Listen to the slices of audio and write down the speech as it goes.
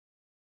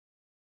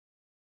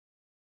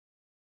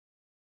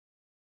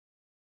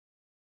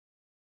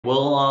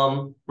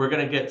We're going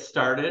to get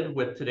started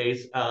with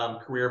today's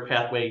Career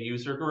Pathway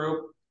User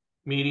Group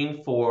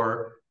meeting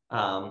for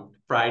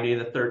Friday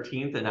the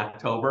 13th in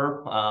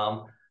October.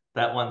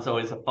 That one's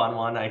always a fun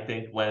one, I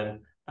think,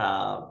 when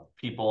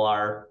people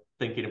are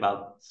thinking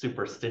about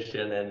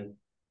superstition and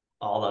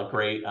all the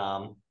great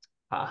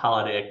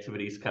holiday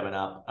activities coming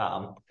up.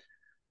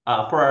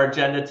 For our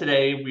agenda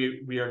today,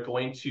 we are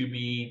going to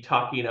be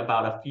talking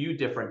about a few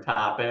different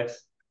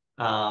topics.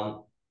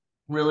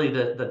 Really,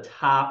 the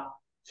top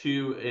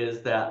two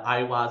is that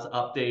IWAS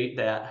update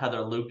that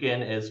Heather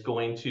Lucan is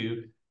going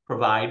to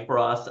provide for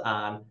us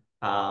on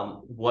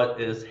what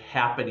is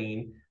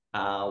happening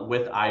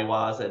with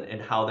IWAS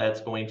and how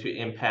that's going to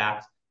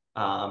impact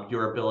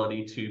your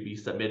ability to be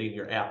submitting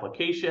your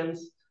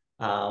applications.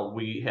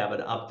 We have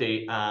an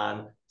update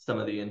on some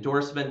of the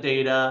endorsement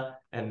data,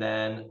 and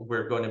then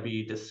we're going to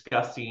be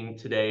discussing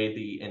today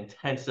the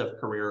intensive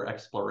career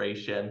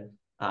exploration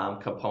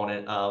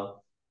component of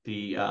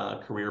the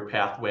career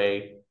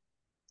pathway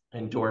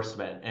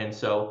endorsement. And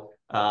so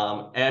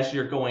as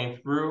you're going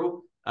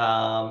through,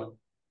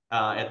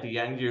 at the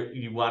end,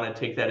 you want to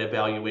take that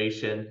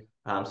evaluation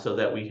so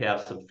that we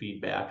have some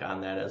feedback on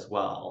that as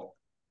well.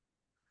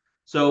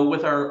 So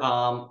with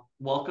our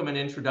welcome and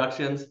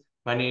introductions,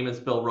 my name is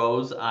Bill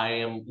Rose. I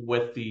am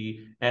with the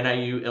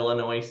NIU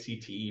Illinois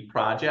CTE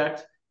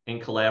project in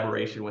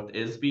collaboration with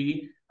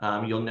ISBE.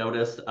 You'll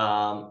notice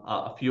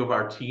a few of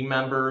our team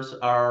members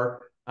are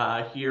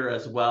here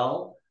as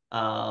well.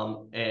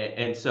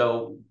 And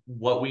so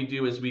what we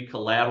do is we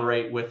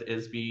collaborate with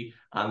ISBE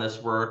on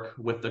this work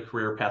with the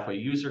Career Pathway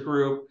User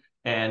Group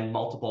and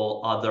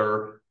multiple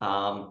other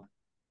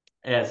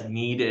as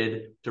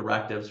needed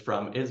directives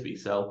from ISBE.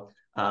 So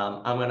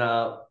I'm going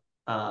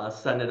to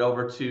send it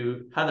over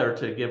to Heather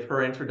to give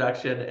her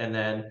introduction, and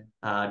then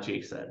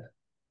Jason.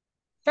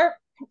 Sure.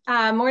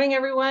 Morning,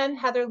 everyone.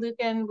 Heather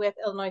Lucan with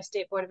Illinois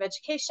State Board of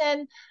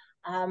Education.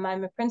 I'm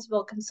a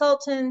principal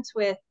consultant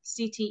with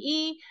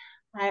CTE.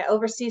 I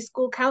oversee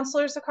school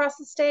counselors across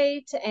the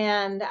state,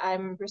 and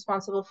I'm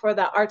responsible for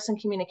the arts and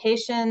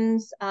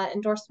communications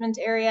endorsement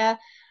area.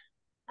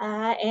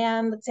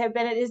 And let's say I've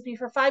been at ISBE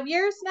for 5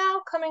 years now,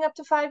 coming up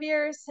to 5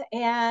 years.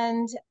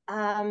 And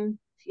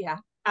yeah,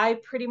 I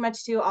pretty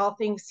much do all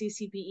things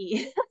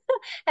CCBE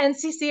and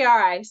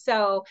CCRI.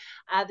 So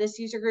this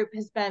user group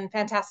has been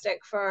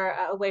fantastic for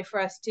a way for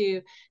us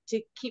to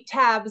keep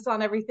tabs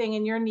on everything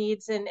and your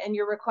needs and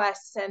your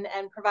requests and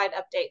provide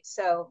updates.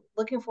 So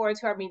looking forward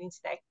to our meeting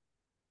today.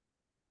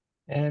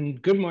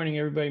 And good morning,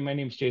 everybody. My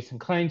name is Jason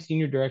Klein,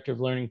 Senior Director of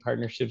Learning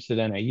Partnerships at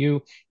NIU.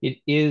 It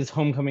is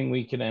homecoming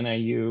week at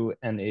NIU,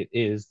 and it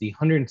is the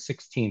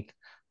 116th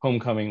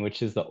homecoming,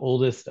 which is the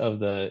oldest of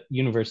the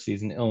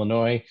universities in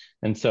Illinois.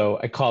 And so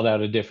I called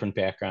out a different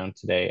background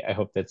today. I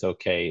hope that's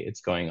okay.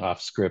 It's going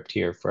off script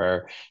here for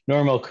our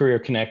normal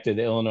career-connected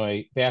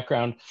Illinois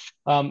background.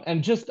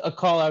 And just a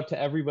call out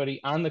to everybody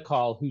on the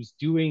call who's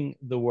doing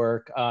the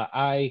work.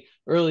 I,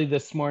 early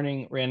this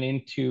morning, ran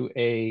into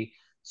a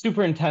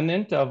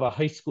superintendent of a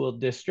high school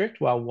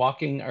district while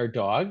walking our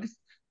dogs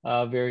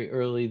very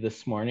early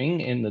this morning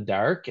in the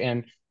dark.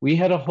 And we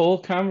had a whole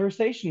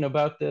conversation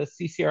about the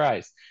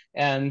CCRIs.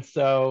 And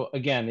so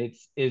again,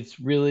 it's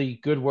really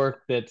good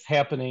work that's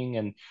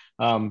happening.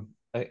 And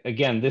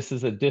again, this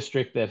is a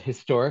district that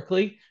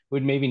historically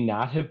would maybe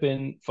not have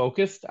been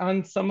focused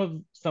on some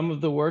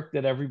of the work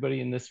that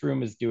everybody in this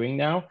room is doing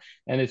now.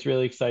 And it's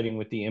really exciting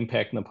with the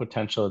impact and the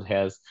potential it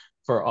has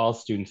for all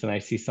students. And I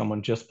see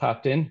someone just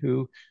popped in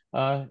who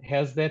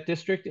has that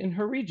district in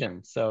her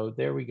region. So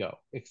there we go.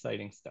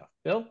 Exciting stuff.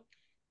 Bill?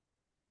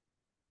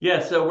 Yeah,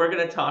 so we're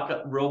going to talk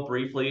real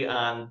briefly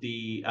on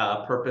the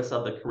purpose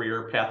of the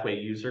Career Pathway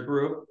User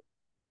Group.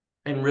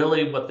 And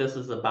really what this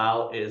is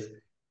about is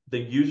the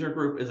user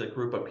group is a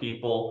group of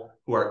people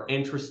who are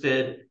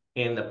interested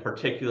in the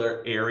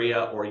particular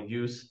area or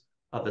use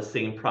of the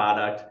same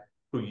product,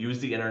 who use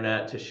the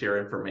internet to share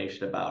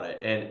information about it.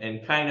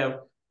 And kind of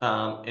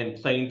in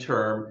plain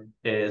term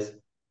is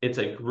it's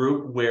a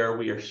group where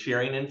we are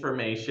sharing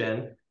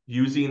information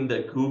using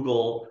the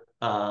Google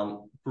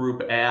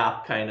group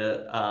app kind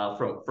of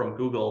from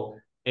Google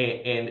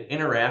and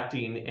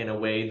interacting in a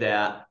way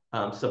that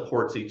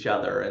supports each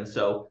other. And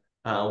so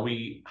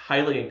we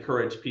highly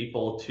encourage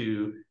people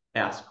to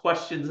ask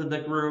questions in the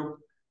group.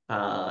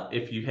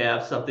 If you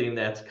have something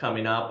that's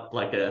coming up,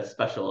 like a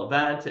special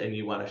event, and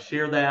you want to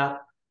share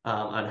that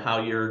on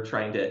how you're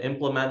trying to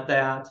implement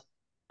that.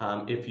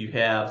 If you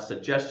have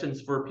suggestions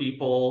for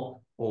people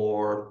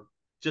or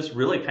just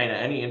really kind of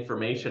any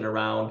information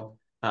around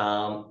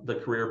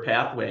the career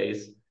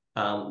pathways,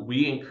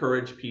 we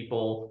encourage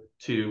people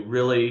to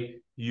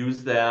really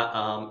use that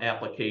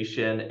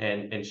application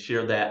and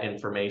share that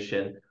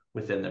information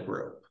within the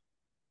group.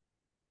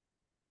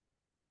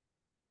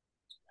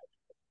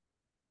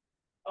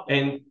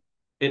 And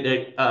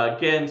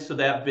again, so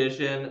that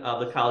vision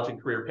of the college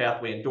and career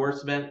pathway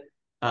endorsement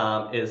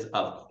is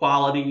of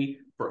quality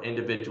for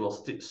individual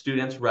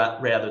students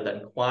rather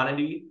than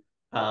quantity.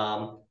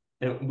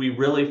 And we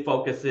really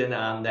focus in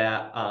on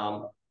that,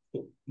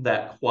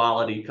 that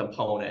quality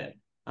component.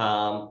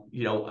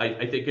 You know,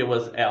 I think it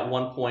was at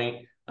one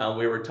point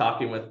we were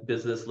talking with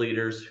business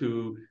leaders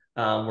who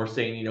were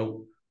saying,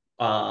 you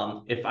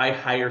know, if I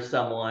hire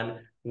someone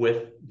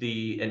with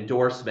the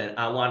endorsement,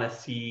 I want to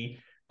see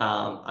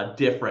a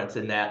difference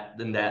in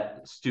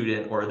that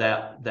student or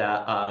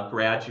that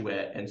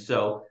graduate. And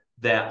so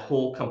that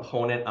whole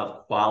component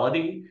of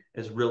quality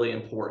is really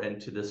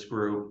important to this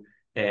group.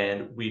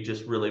 And we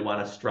just really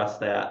want to stress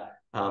that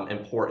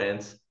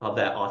importance of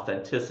that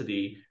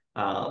authenticity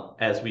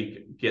as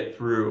we get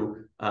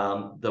through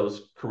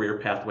those career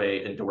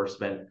pathway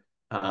endorsement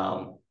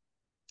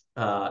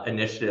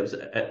initiatives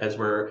as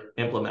we're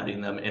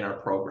implementing them in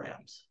our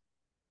programs.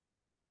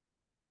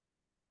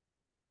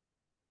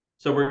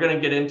 So we're going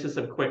to get into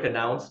some quick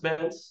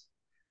announcements.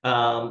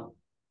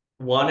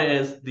 One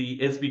is the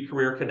ISBE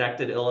Career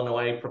Connected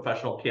Illinois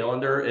Professional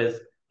Calendar is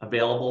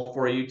available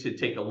for you to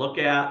take a look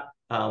at.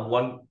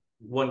 One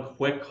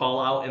quick call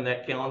out in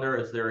that calendar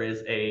is there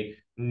is a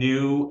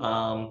new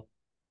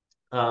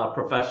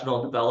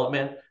professional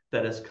development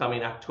that is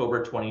coming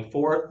October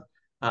 24th.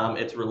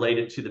 It's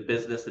related to the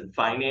business and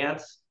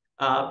finance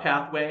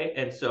pathway.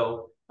 And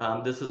so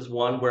this is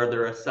one where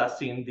they're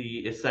assessing the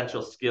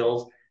essential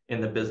skills in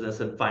the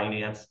business and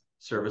finance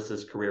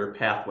services career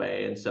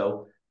pathway. And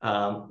so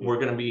we're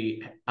going to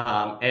be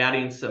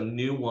adding some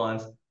new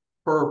ones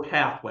per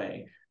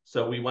pathway.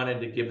 So we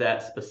wanted to give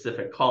that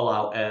specific call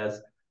out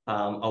as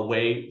a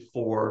way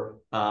for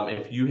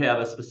if you have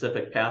a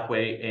specific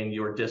pathway in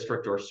your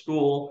district or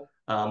school,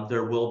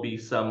 there will be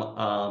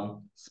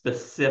some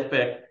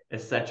specific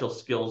essential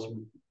skills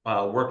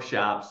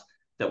workshops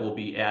that will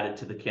be added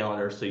to the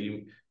calendar. So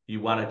you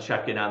want to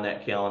check in on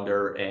that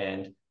calendar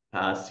and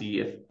see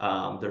if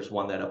there's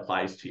one that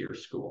applies to your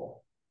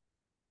school.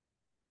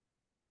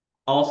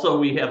 Also,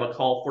 we have a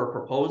call for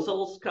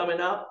proposals coming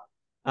up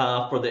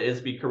for the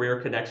ISBE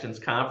Career Connections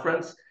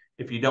Conference.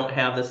 If you don't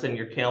have this in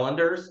your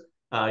calendars,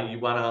 you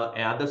want to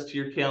add this to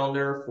your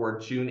calendar for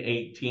June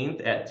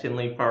 18th at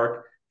Tinley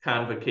Park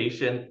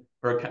Convention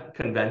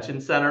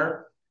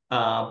Center.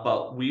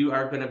 But we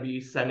are going to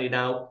be sending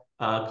out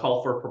a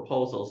call for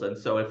proposals. And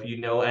so if you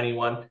know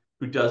anyone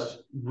who does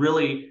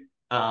really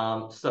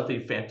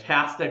something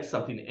fantastic,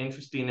 something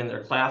interesting in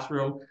their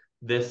classroom,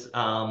 this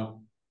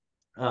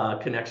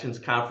Connections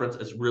Conference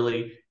is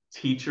really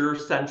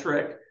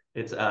teacher-centric.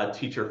 It's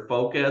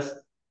teacher-focused.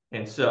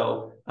 And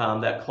so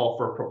that call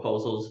for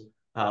proposals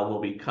will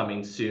be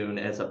coming soon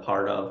as a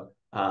part of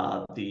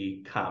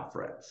the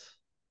conference.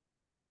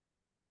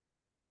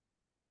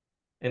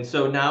 And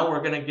so now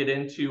we're going to get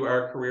into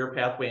our career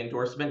pathway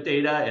endorsement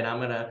data, and I'm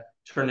going to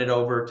turn it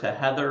over to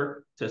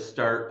Heather to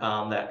start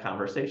that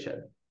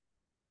conversation.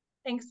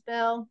 Thanks,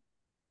 Bill.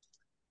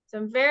 So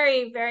I'm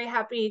very, very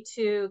happy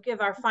to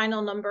give our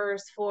final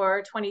numbers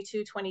for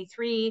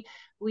 22-23.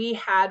 We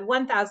had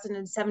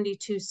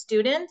 1,072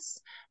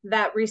 students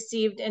that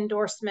received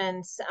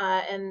endorsements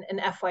in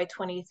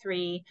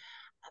FY23.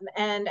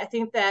 And I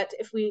think that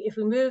if we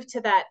move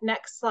to that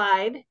next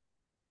slide,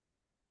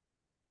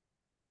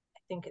 I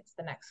think it's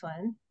the next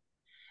one.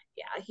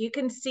 Yeah, you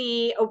can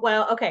see,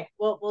 well, okay,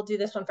 we'll do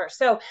this one first.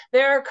 So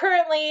there are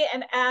currently,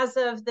 and as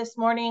of this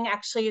morning,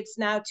 actually it's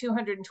now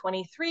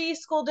 223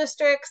 school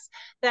districts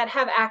that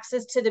have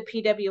access to the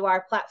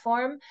PWR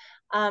platform,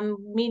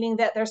 meaning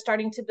that they're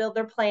starting to build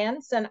their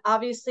plans. And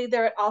obviously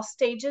they're at all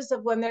stages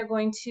of when they're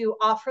going to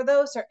offer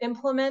those or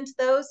implement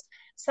those.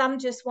 Some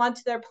just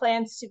want their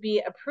plans to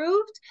be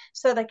approved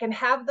so they can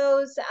have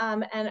those,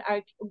 and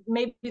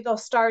maybe they'll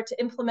start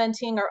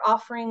implementing or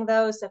offering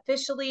those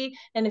officially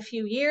in a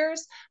few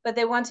years, but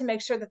they want to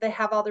make sure that they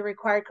have all the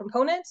required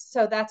components.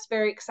 So that's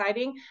very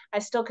exciting. I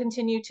still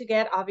continue to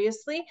get,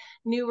 obviously,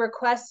 new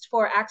requests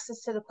for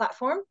access to the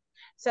platform.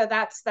 So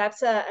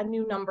that's a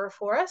new number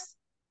for us.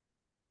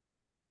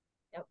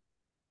 Yep.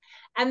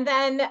 And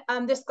then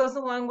this goes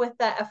along with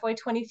the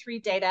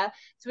FY23 data.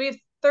 So we have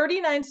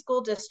 39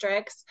 school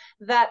districts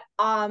that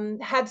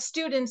had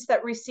students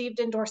that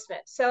received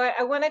endorsements. So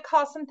I want to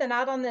call something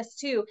out on this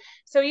too.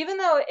 So even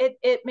though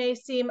it may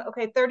seem,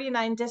 okay,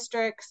 39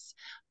 districts,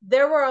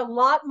 there were a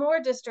lot more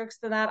districts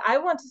than that. I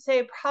want to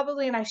say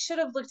probably, and I should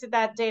have looked at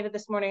that data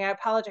this morning, I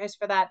apologize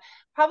for that,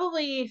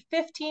 probably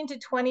 15 to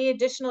 20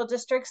 additional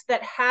districts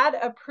that had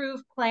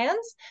approved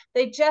plans.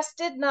 They just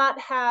did not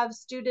have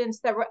students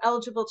that were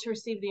eligible to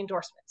receive the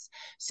endorsements.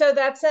 So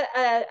that's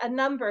a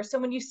number. So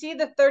when you see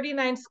the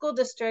 39 school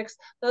districts,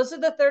 those are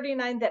the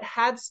 39 that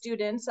had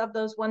students, of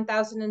those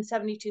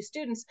 1,072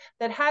 students,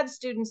 that had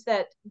students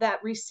that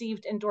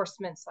received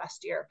endorsements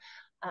last year.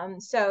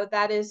 So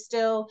that is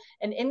still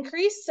an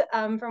increase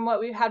from what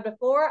we've had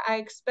before. I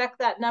expect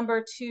that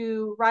number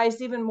to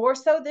rise even more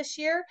so this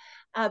year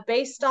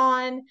based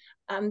on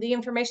the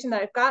information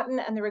that I've gotten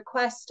and the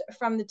request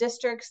from the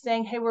district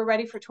saying, hey, we're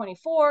ready for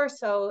 24.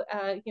 So,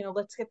 you know,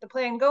 let's get the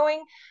plan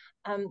going.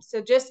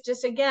 So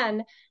just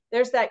again,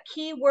 there's that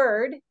key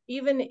word,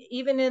 even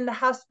in the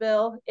House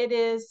bill, it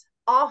is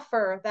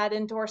offer that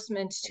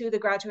endorsement to the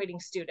graduating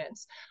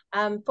students,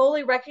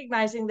 fully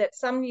recognizing that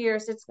some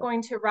years it's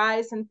going to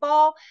rise and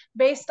fall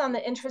based on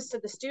the interest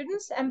of the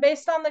students and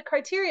based on the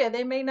criteria.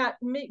 They may not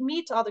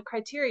meet all the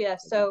criteria.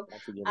 So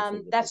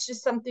that's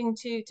just something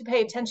to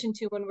pay attention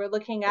to when we're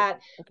looking at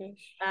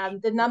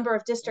the number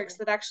of districts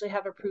that actually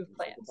have approved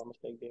plans.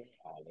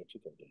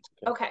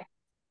 Okay.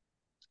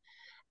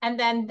 And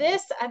then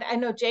this, and I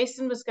know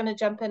Jason was going to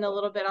jump in a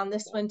little bit on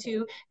this one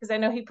too, because I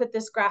know he put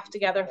this graph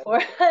together for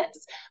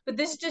us, but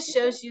this just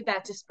shows you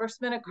that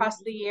disbursement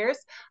across the years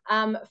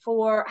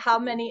for how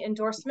many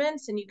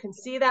endorsements, and you can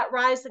see that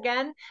rise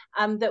again,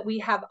 that we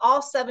have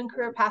all 7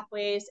 career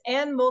pathways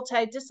and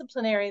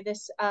multidisciplinary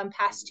this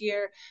past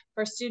year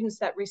for students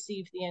that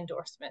receive the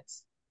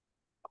endorsements.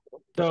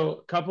 So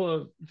a couple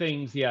of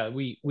things, yeah,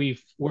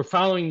 we're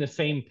following the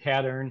same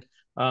pattern.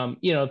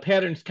 You know,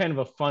 pattern's kind of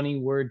a funny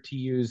word to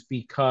use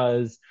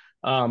because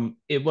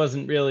it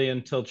wasn't really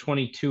until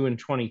 22 and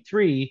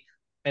 23,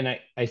 and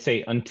I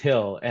say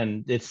until,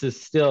 and this is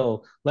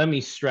still, let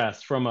me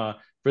stress, for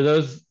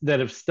those that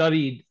have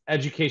studied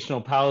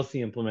educational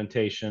policy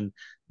implementation,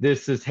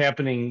 this is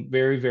happening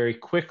very, very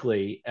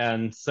quickly.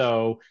 And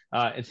so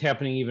it's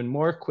happening even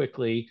more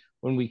quickly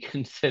when we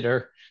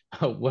consider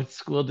what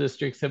school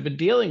districts have been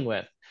dealing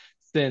with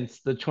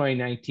since the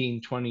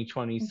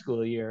 2019-2020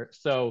 school year.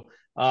 So,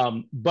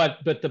 but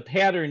the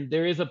pattern,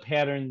 there is a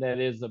pattern that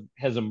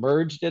has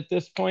emerged at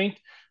this point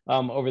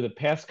over the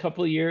past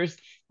couple of years.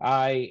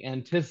 I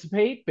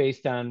anticipate,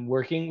 based on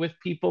working with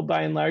people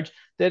by and large,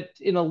 that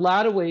in a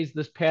lot of ways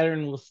this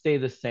pattern will stay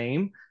the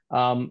same.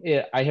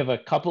 I have a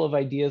couple of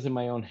ideas in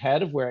my own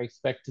head of where I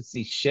expect to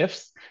see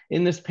shifts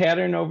in this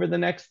pattern over the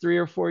next 3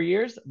 or 4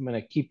 years. I'm going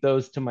to keep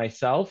those to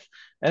myself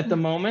at the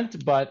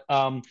moment. But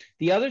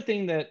the other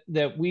thing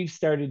that we've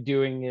started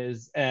doing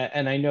is,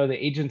 and I know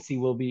the agency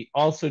will be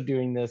also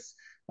doing this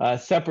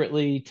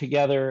separately,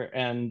 together,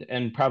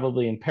 and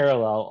probably in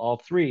parallel, all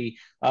 3,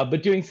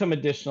 but doing some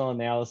additional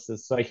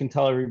analysis. So I can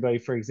tell everybody,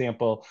 for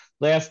example,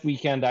 last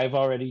weekend, I've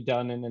already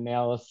done an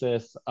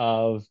analysis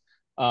of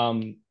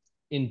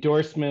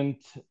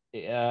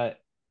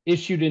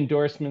issued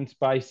endorsements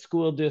by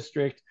school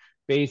district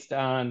based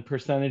on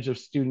percentage of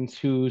students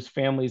whose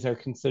families are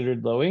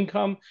considered low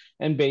income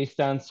and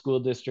based on school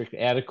district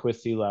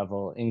adequacy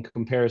level in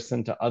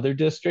comparison to other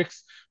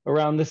districts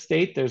around the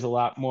state. There's a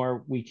lot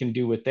more we can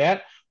do with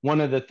that. One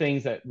of the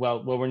things that,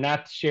 well, we're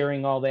not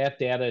sharing all that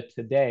data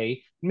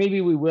today.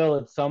 Maybe we will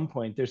at some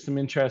point. There's some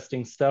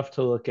interesting stuff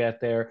to look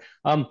at there.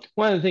 One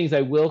of the things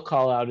I will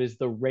call out is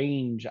the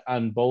range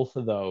on both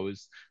of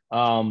those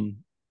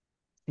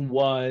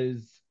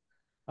was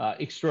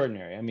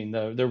extraordinary. I mean,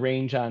 the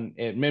range on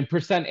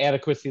percent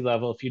adequacy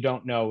level, if you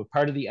don't know,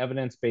 part of the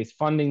evidence-based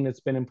funding that's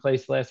been in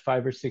place the last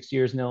 5 or 6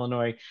 years in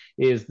Illinois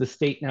is the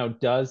state now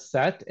does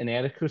set an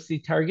adequacy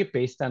target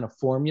based on a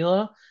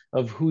formula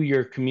of who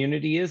your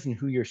community is and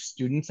who your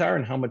students are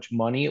and how much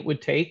money it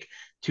would take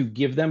to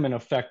give them an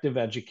effective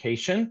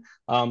education.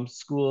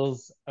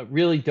 Schools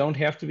really don't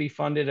have to be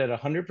funded at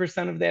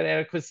 100% of that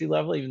adequacy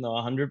level, even though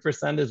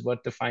 100% is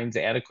what defines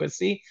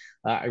adequacy.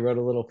 I wrote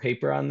a little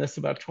paper on this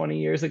about 20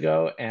 years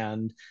ago.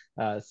 And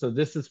so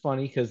this is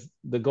funny because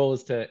the goal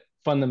is to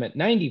fund them at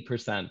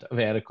 90% of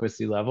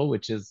adequacy level,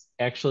 which is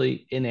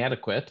actually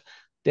inadequate.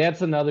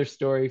 That's another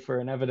story for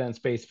an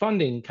evidence-based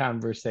funding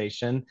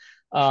conversation.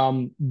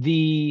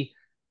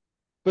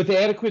 But the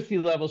adequacy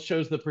level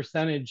shows the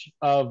percentage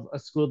of a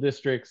school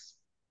district's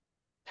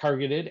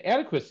targeted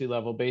adequacy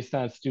level based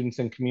on students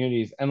and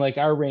communities. And like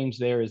our range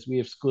there is we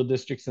have school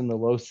districts in the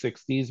low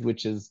 60s,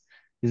 which is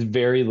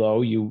very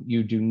low.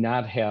 You do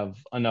not have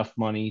enough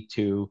money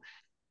to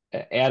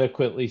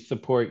adequately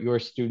support your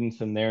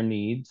students and their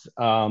needs,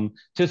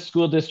 to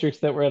school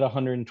districts that were at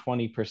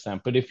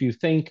 120%. But if you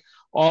think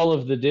all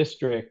of the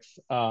districts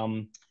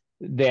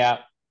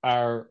that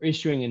are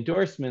issuing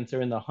endorsements are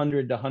in the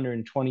 100 to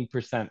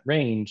 120%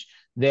 range,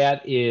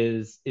 that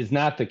is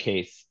not the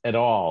case at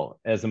all,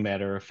 as a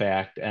matter of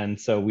fact. And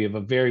so we have a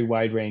very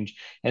wide range.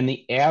 And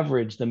the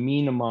average, the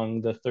mean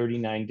among the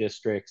 39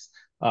 districts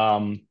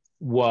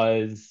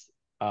was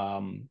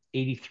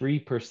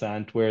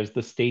 83%, whereas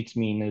the state's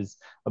mean is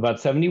about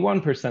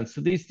 71%.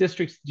 So these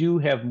districts do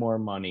have more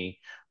money.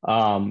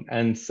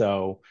 And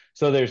so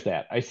there's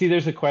that. I see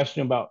there's a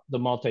question about the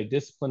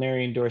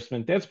multidisciplinary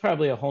endorsement. That's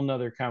probably a whole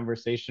nother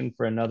conversation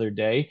for another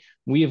day.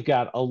 We have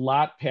got a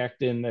lot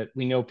packed in that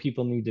we know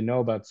people need to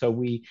know about. So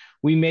we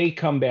may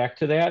come back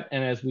to that.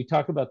 And as we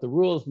talk about the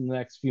rules in the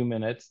next few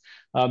minutes,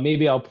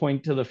 maybe I'll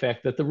point to the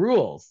fact that the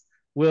rules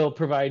will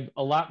provide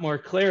a lot more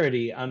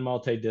clarity on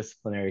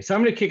multidisciplinary. So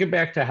I'm going to kick it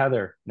back to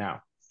Heather now.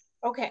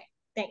 Okay,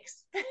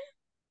 thanks.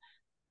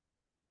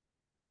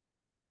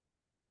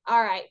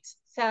 All right,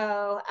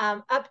 so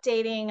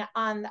updating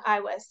on the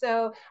IWAS.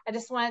 So I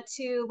just want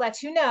to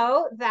let you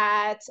know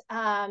that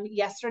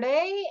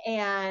yesterday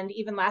and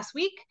even last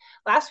week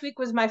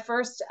was my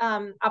first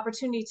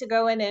opportunity to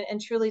go in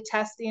and truly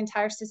test the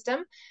entire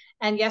system.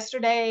 And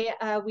yesterday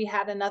we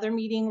had another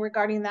meeting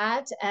regarding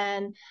that.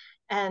 And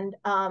And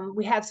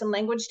we had some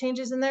language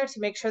changes in there to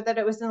make sure that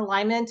it was in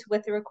alignment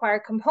with the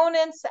required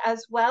components,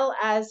 as well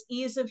as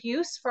ease of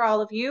use for all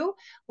of you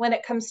when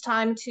it comes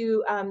time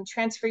to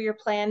transfer your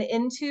plan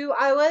into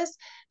IWAS.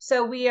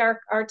 So we are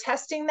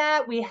testing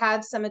that. We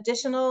had some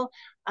additional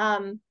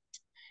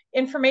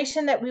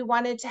information that we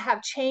wanted to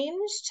have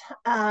changed,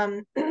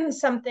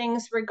 some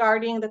things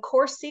regarding the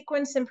course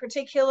sequence in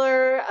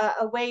particular,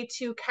 a way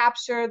to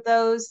capture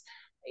those.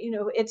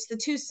 It's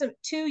the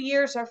 2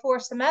 years or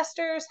 4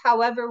 semesters.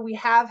 However, we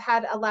have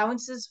had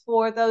allowances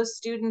for those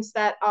students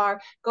that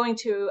are going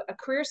to a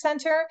career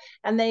center,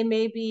 and they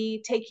may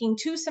be taking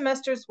 2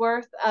 semesters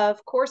worth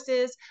of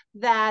courses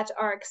that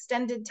are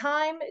extended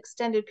time,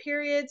 extended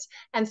periods.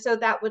 And so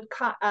that would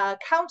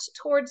count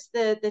towards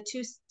the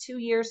 2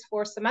 years,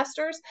 4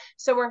 semesters.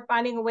 So we're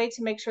finding a way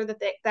to make sure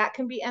that that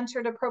can be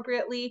entered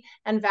appropriately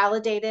and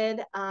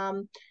validated.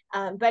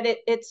 But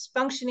it's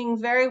functioning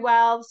very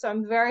well, so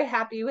I'm very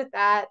happy with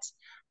that.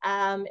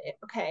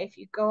 Okay, if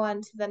you go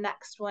on to the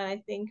next one,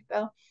 I think,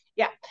 Bill.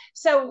 Yeah,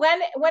 so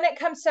when it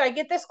comes to, I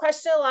get this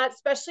question a lot,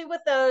 especially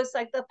with those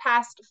like the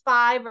past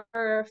 5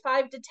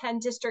 to 10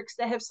 districts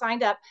that have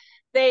signed up.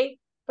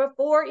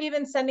 Before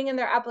even sending in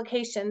their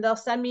application, they'll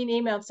send me an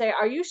email and say,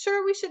 are you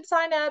sure we should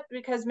sign up?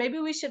 Because maybe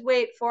we should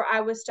wait for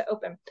IWAS to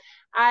open.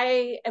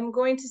 I am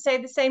going to say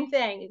the same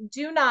thing.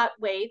 Do not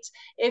wait.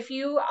 If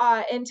you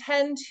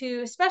intend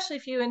to, especially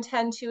if you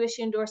intend to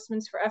issue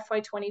endorsements for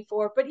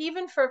FY24, but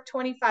even for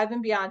 25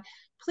 and beyond,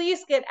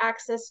 please get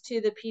access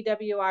to the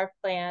PWR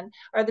plan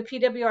or the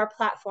PWR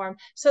platform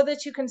so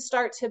that you can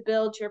start to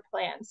build your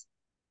plans.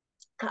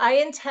 I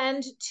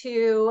intend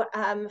to,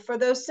 for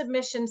those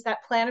submissions,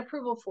 that plan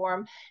approval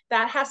form,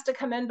 that has to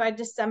come in by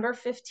December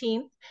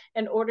 15th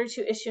in order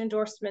to issue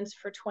endorsements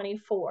for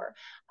 24.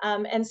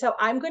 And so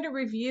I'm going to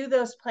review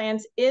those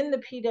plans in the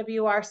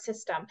PWR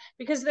system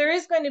because there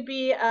is going to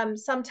be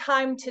some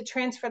time to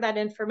transfer that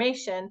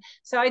information.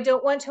 So I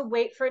don't want to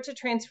wait for it to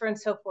transfer and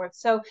so forth.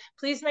 So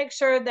please make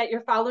sure that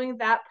you're following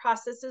that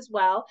process as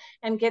well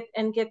and get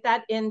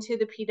that into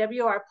the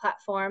PWR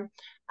platform.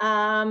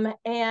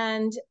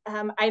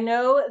 I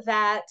know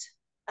that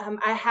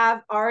I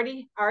have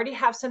already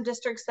have some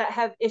districts that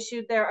have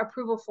issued their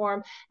approval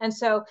form. And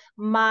so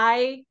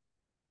my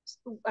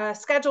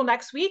schedule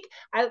next week,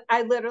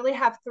 I literally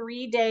have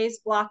 3 days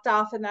blocked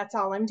off, and that's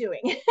all I'm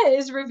doing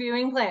is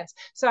reviewing plans.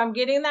 So I'm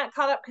getting that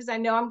caught up because I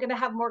know I'm going to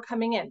have more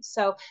coming in.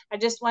 So I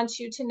just want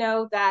you to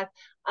know that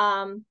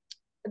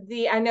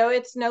I know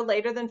it's no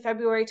later than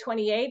February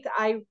 28th.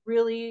 I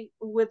really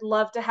would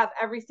love to have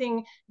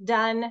everything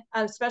done,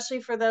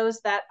 especially for those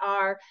that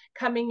are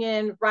coming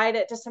in right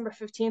at December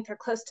 15th or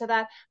close to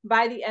that,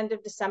 by the end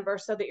of December,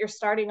 so that you're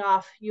starting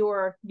off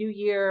your new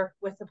year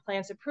with the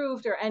plans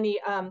approved or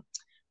any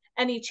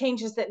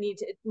changes that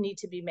need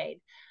to be made.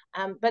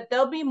 But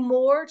there'll be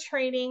more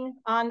training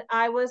on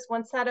IWAS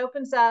once that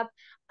opens up.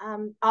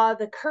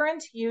 The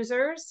current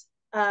users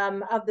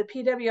of the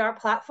PWR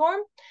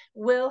platform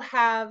will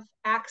have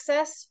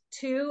access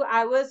to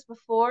IWAS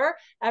before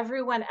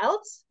everyone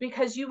else,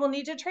 because you will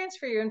need to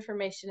transfer your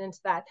information into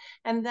that.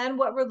 And then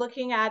what we're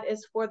looking at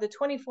is for the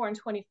 24 and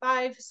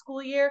 25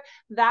 school year,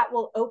 that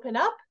will open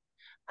up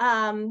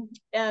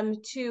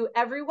to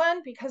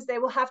everyone, because they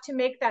will have to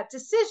make that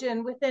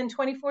decision within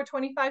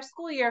 24-25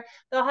 school year.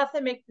 They'll have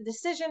to make the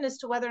decision as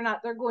to whether or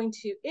not they're going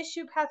to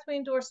issue pathway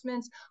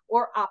endorsements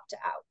or opt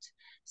out.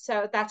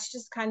 So that's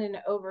just kind of an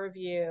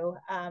overview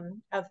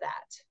of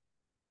that.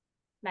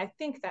 And I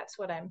think that's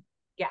what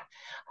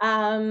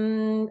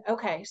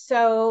okay.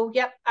 So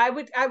yep, I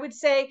would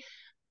say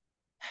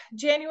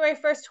January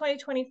 1st,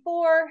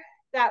 2024,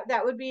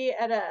 that would be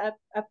at a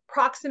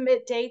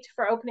approximate date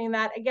for opening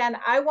that. Again,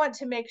 I want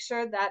to make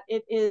sure that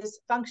it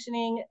is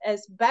functioning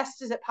as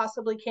best as it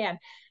possibly can,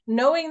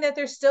 knowing that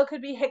there still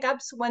could be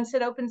hiccups once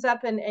it opens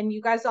up and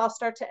you guys all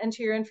start to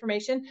enter your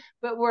information,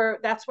 but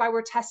that's why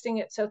we're testing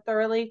it so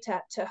thoroughly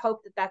to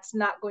hope that that's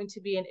not going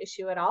to be an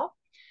issue at all.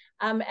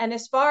 And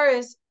as far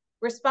as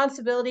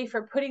responsibility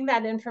for putting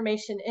that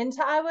information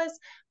into IWAS,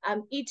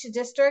 each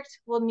district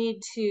will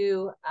need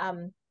to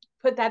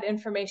put that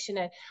information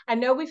in. I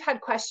know we've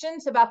had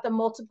questions about the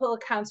multiple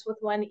accounts with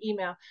one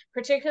email,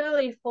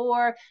 particularly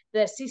for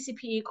the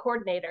CCPE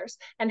coordinators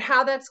and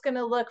how that's going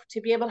to look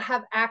to be able to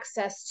have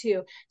access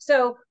to.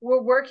 So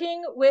we're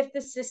working with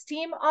the SIS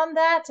team on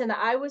that and the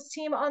IWAS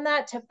team on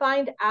that to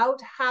find out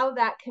how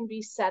that can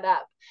be set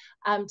up,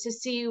 to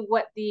see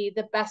what the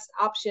best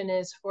option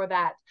is for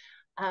that.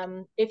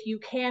 If you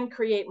can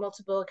create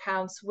multiple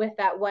accounts with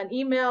that one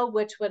email,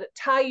 which would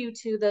tie you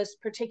to those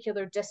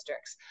particular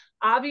districts.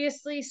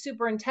 Obviously,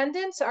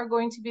 superintendents are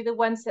going to be the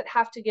ones that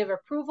have to give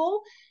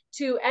approval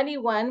to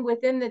anyone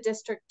within the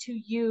district to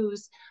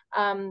use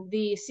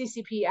the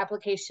CCP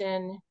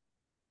application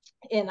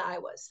in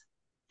IWAS.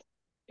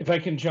 If I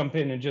can jump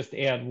in and just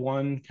add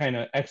one kind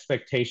of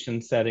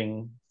expectation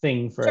setting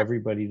thing for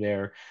everybody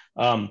there.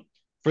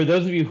 For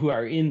those of you who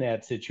are in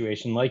that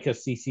situation, like a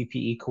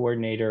CCPE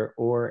coordinator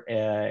or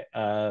an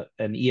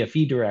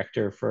EFE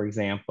director, for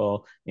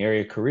example,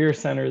 area career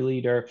center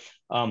leader,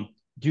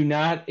 do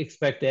not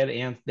expect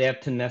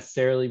that to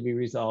necessarily be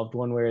resolved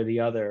one way or the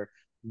other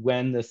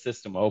when the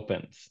system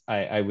opens,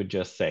 I would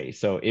just say.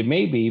 So it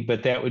may be,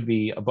 but that would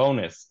be a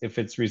bonus if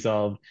it's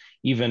resolved,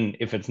 even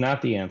if it's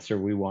not the answer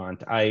we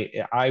want.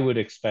 I would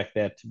expect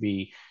that to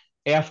be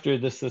after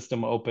the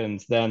system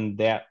opens, then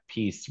that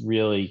piece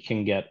really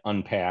can get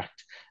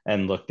unpacked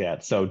and looked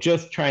at. So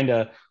just trying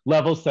to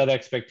level set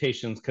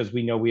expectations, because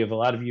we know we have a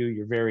lot of you,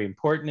 you're very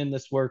important in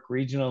this work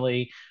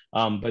regionally,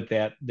 but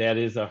that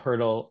is a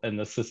hurdle, and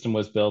the system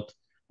was built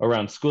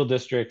around school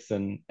districts,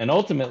 and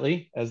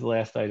ultimately, as the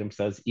last item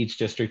says, each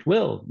district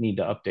will need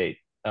to update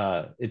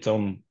its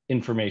own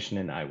information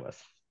in IWAS.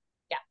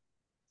 Yeah.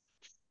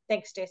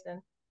 Thanks,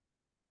 Jason.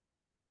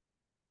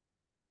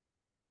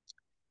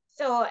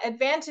 So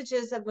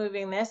advantages of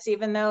moving this,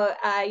 even though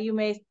you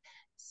may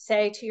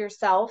say to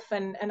yourself,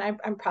 and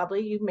I'm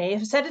probably, you may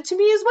have said it to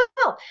me as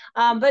well,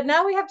 but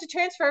now we have to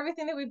transfer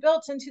everything that we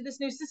built into this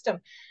new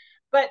system.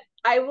 But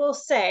I will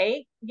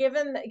say,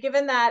 given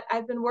that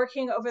I've been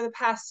working over the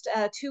past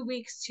 2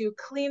 weeks to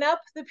clean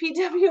up the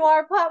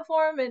PWR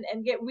platform,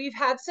 and we've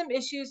had some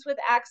issues with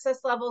access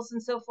levels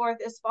and so forth,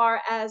 as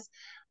far as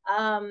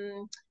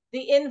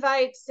the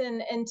invites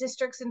and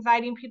districts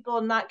inviting people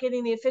and not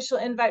getting the official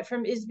invite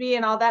from ISBE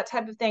and all that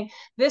type of thing.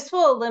 This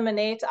will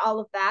eliminate all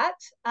of that.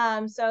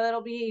 So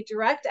it'll be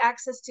direct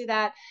access to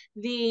that.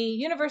 The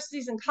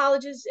universities and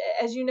colleges,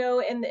 as you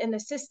know, in the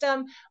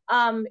system,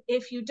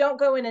 if you don't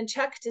go in and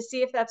check to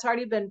see if that's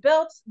already been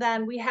built,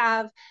 then we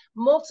have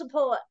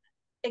multiple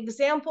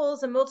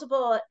examples and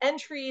multiple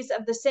entries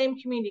of the same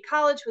community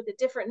college with a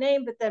different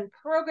name, but then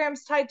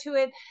programs tied to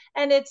it,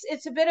 and it's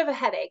a bit of a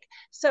headache.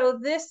 So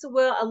this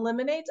will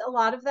eliminate a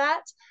lot of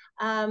that,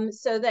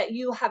 so that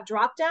you have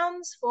drop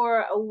downs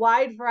for a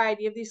wide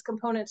variety of these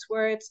components,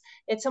 where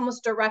it's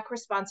almost direct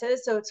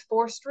responses, so it's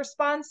forced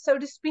response, so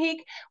to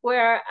speak,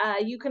 where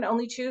you can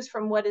only choose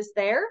from what is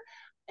there.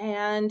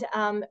 And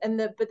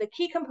but the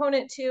key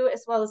component too,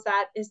 as well as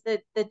that, is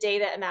that the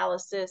data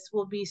analysis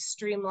will be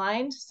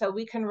streamlined, so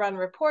we can run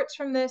reports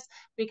from this.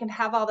 We can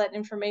have all that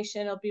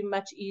information. It'll be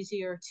much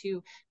easier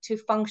to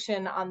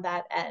function on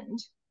that end.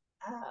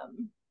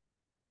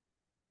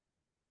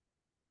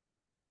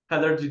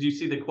 Heather, did you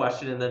see the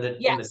question in the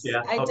Yes,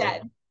 chat? I Okay.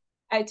 did.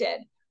 I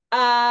did.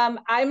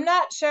 I'm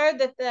not sure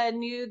that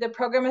the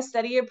program of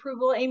study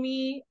approval,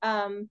 Amy,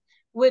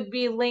 would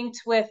be linked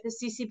with the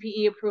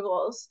CCPE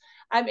approvals.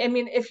 I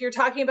mean, if you're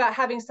talking about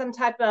having some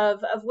type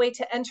of way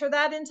to enter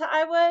that into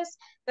IWAS,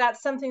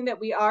 that's something that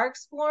we are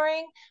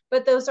exploring,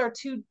 but those are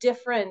two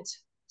different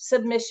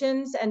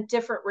submissions and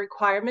different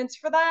requirements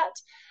for that.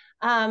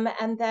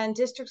 And then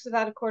districts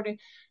without according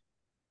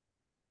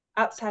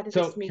outside of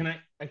this meeting.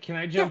 Can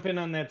I jump in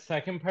on that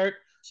second part?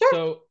 Sure.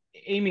 So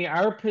Amy,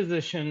 our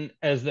position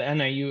as the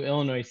NIU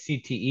Illinois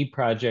CTE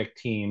project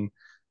team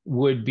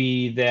would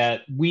be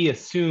that we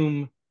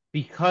assume,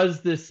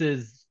 because this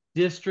is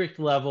district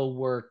level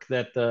work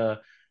that the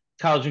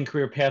college and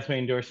career pathway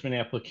endorsement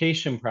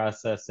application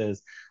process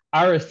is,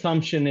 our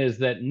assumption is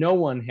that no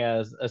one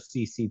has a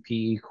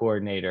CCPE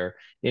coordinator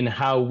in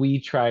how we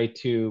try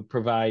to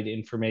provide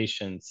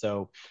information.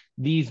 So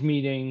these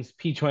meetings,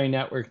 P20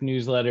 Network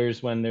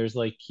newsletters, when there's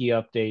like key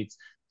updates,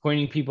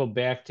 pointing people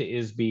back to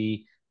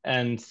ISBE.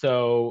 And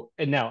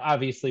now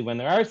obviously when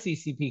there are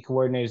CCP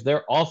coordinators,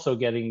 they're also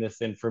getting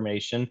this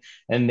information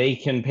and they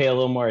can pay a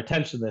little more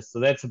attention to this. So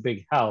that's a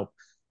big help.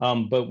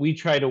 But we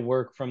try to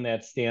work from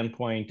that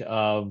standpoint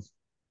of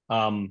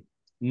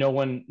no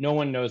one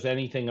knows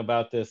anything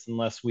about this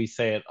unless we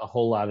say it a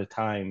whole lot of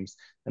times,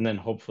 and then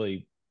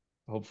hopefully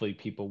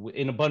people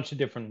in a bunch of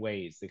different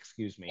ways,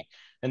 excuse me,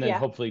 and then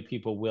hopefully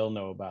people will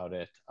know about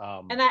it.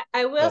 And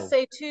I will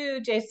say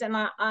too, Jason,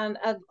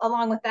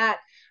 along with that,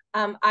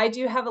 I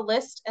do have a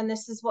list, and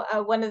this is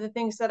one of the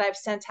things that I've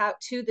sent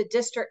out to the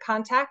district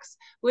contacts,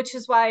 which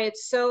is why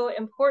it's so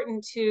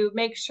important to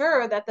make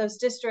sure that those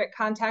district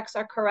contacts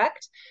are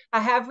correct. I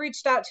have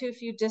reached out to a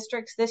few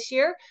districts this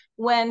year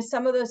when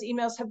some of those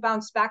emails have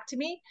bounced back to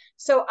me.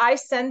 So I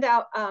send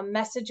out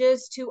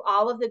messages to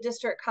all of the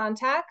district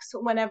contacts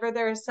whenever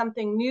there is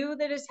something new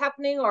that is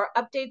happening or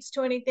updates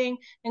to anything,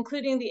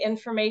 including the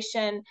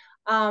information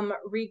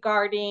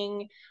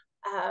regarding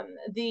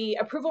the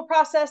approval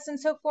process and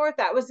so forth.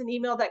 That was an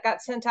email that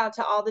got sent out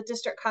to all the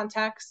district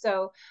contacts.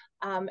 So,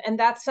 and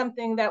that's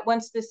something that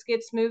once this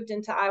gets moved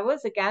into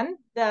IWAS again,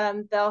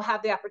 then they'll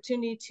have the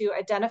opportunity to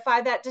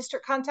identify that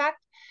district contact,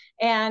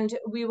 and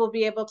we will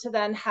be able to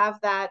then have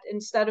that,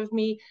 instead of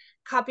me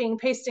copying and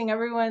pasting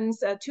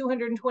everyone's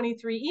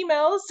 223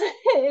 emails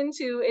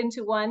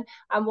into one,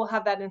 we'll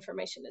have that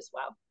information as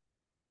well.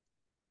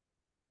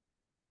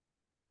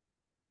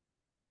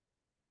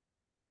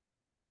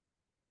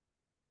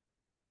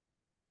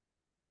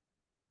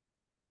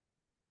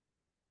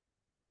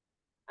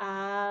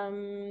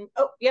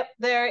 Oh, yep,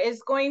 there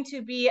is going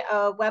to be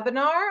a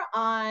webinar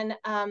on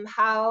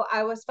how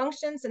IWAS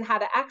functions and how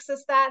to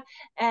access that,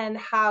 and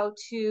how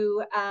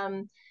to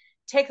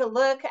take a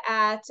look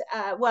at,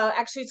 well,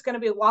 actually it's going to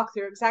be a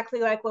walkthrough, exactly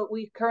like what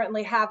we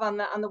currently have on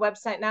the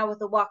website now with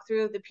the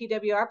walkthrough of the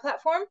PWR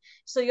platform.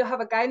 So you'll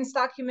have a guidance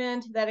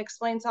document that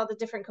explains all the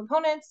different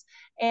components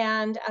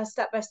and a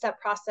step-by-step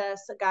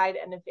process, a guide,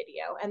 and a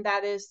video. And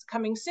that is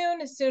coming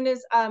soon. As soon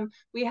as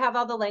we have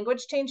all the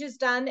language changes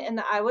done in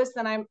the IWAS,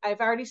 then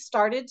I've already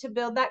started to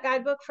build that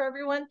guidebook for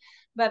everyone,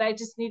 but I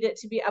just need it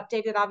to be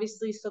updated,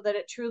 obviously, so that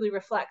it truly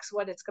reflects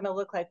what it's going to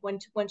look like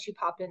once you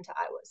pop into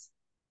IWAS.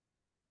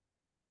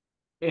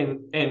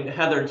 And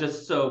Heather,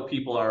 just so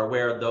people are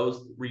aware,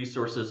 those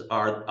resources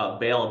are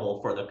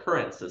available for the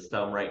current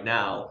system right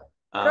now,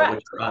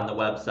 which are on the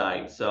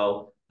website.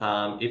 So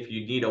if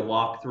you need a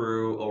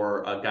walkthrough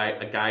or a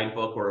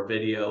guidebook or a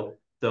video,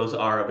 those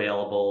are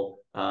available.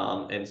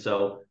 And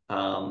so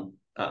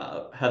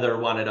Heather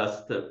wanted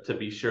us to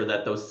be sure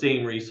that those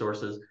same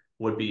resources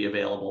would be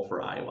available for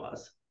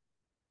IWAS.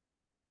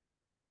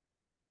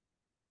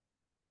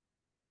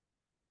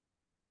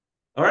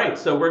 All right,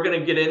 so we're going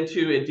to get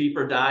into a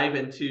deeper dive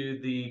into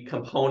the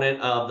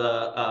component of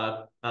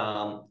the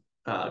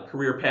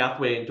career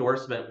pathway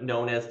endorsement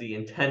known as the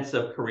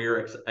intensive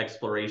career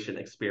exploration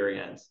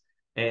experience.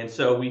 And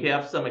so we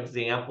have some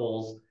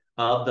examples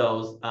of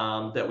those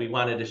that we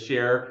wanted to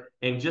share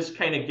and just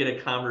kind of get a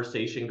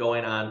conversation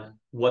going on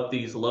what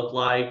these look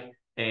like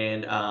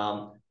and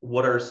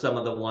what are some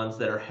of the ones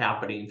that are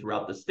happening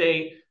throughout the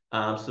state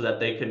so that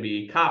they can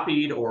be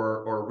copied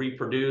or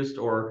reproduced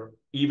or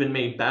even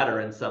made better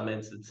in some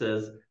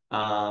instances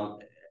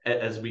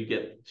as we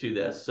get to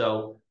this.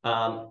 So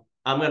I'm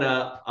going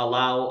to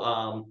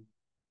allow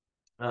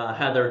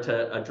Heather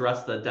to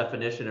address the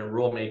definition and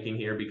rulemaking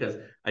here because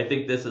I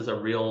think this is a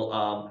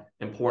real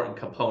important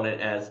component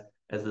as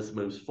this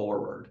moves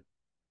forward.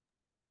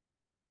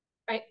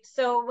 Right.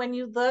 So when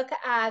you look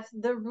at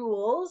the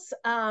rules,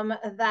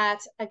 that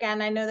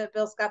again, I know that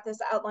Bill's got this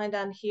outlined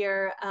on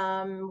here.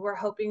 We're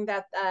hoping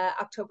that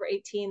October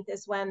 18th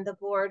is when the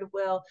board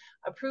will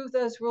approve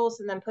those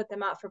rules and then put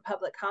them out for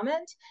public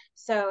comment.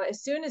 So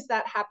as soon as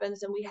that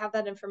happens and we have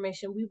that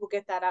information, we will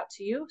get that out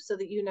to you so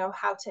that you know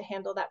how to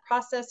handle that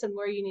process and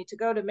where you need to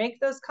go to make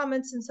those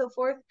comments and so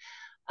forth.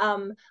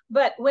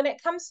 But when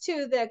it comes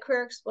to the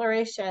career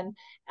exploration,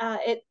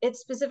 it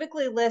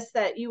specifically lists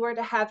that you are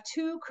to have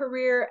 2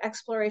 career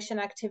exploration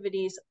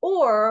activities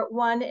or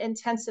 1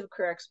 intensive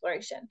career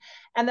exploration.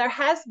 And there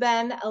has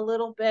been a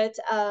little bit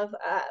of,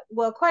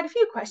 well, quite a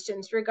few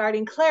questions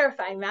regarding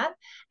clarifying that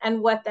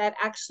and what that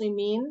actually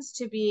means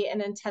to be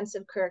an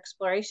intensive career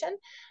exploration.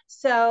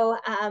 So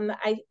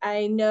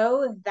I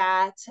know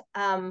that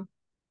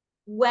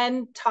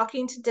when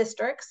talking to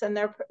districts and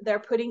they're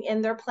putting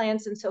in their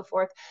plans and so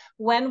forth,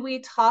 when we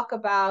talk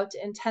about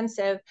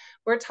intensive,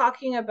 we're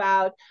talking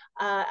about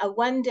a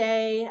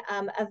one-day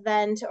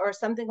event or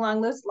something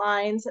along those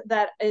lines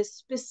that is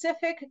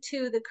specific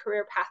to the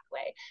career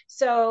pathway.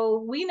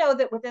 So we know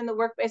that within the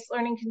work-based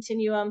learning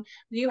continuum,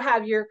 you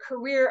have your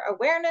career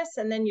awareness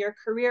and then your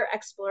career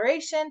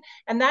exploration,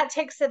 and that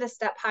takes it a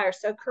step higher.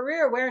 So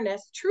career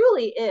awareness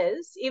truly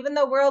is, even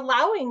though we're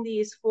allowing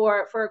these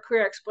for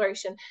career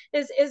exploration,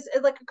 is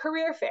like a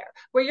career fair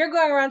where you're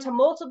going around to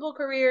multiple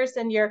careers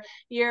and you're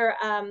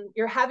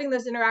having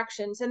those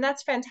interactions, and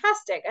that's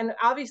fantastic. And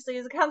obviously,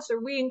 as a counselor,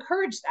 we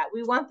encourage that.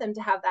 We want them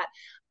to have that.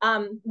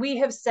 We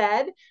have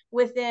said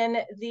within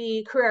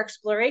the career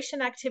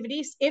exploration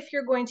activities, if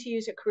you're going to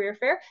use a career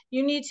fair,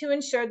 you need to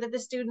ensure that the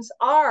students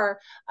are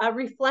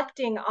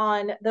reflecting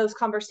on those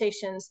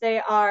conversations. They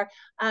are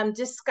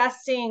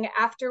discussing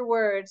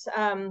afterwards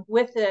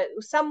with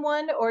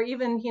someone, or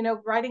even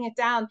writing it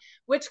down,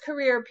 which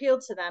career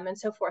appealed to them and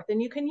so forth.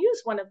 And you can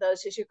use one of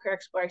those as your career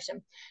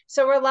exploration.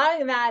 So we're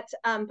allowing that.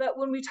 But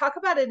when we talk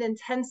about an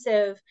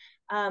intensive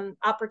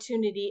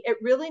opportunity, it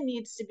really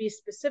needs to be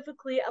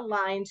specifically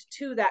aligned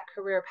to that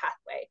career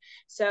pathway.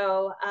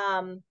 So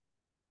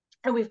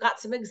and we've got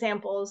some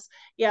examples,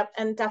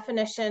 and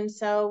definition.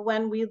 So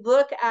when we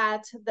look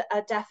at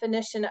a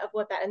definition of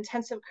what that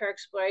intensive career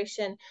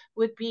exploration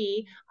would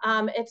be,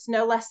 it's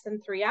no less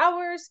than 3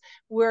 hours.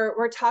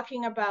 We're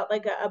talking about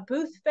like a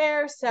booth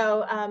fair.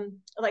 So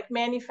like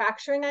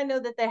manufacturing, I know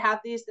that they have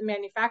these, the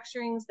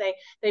manufacturings,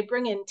 they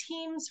bring in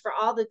teams for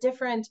all the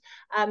different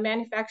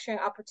manufacturing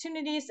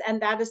opportunities,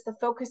 and that is the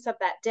focus of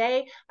that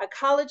day. A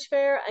college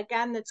fair,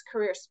 again, that's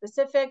career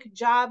specific,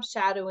 job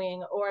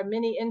shadowing, or a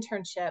mini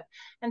internship.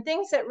 And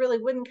things that really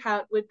wouldn't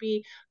count would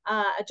be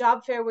a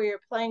job fair where you're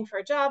playing for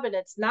a job and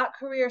it's not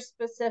career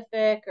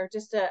specific, or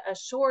just a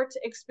short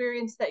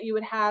experience that you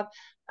would have.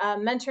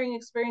 Mentoring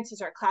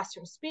experiences or a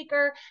classroom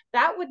speaker,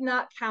 that would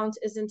not count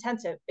as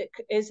intensive.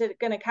 Is it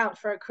going to count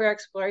for a career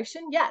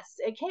exploration? Yes,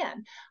 it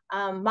can.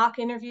 Mock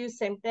interviews,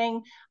 same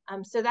thing.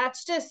 So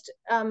that's just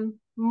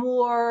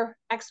more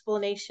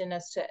explanation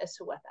as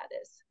to what that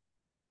is.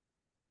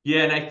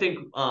 Yeah, and I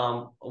think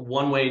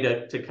one way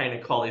to kind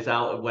of call these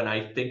out when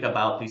I think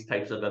about these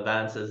types of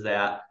events is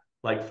that,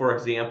 like, for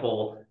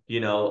example,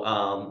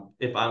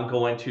 if I'm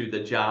going to the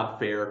job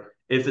fair,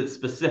 is it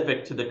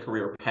specific to the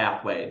career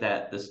pathway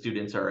that the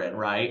students are in,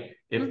 right?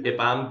 If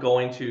I'm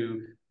going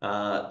to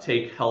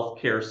take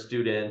healthcare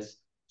students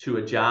to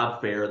a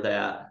job fair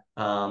that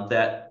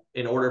that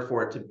in order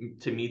for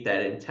it to meet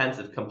that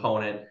intensive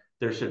component,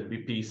 there should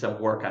be some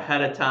work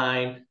ahead of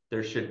time.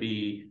 There should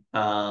be,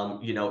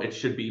 you know, it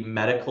should be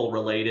medical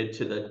related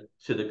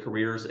to the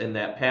careers in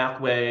that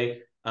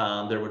pathway.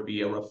 There would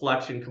be a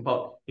reflection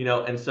component, you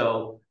know, and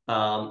so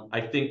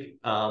I think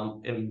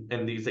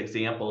in these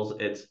examples,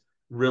 it's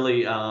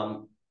really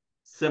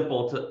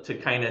simple to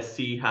kind of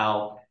see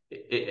how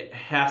it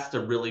has to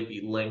really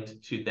be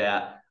linked to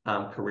that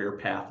career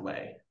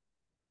pathway.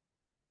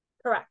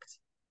 Correct.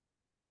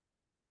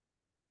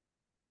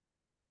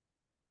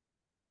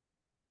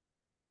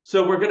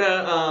 So we're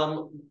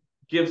gonna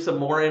give some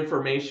more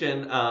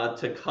information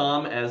to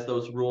come as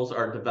those rules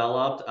are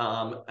developed.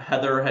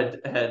 Heather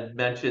had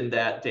mentioned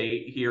that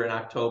date here in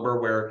October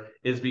where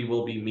ISBE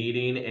will be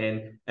meeting,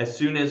 and as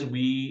soon as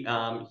we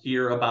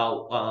hear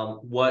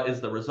about what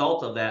is the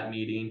result of that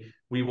meeting,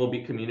 we will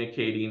be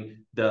communicating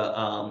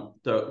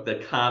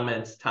the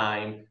comments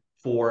time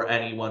for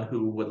anyone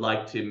who would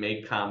like to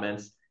make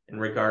comments in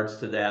regards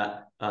to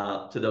that,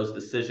 to those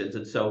decisions.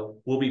 And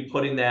so we'll be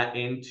putting that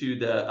into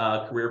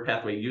the career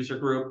pathway user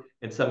group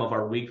and some of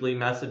our weekly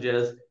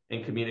messages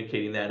and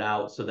communicating that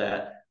out so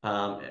that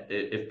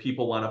if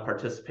people want to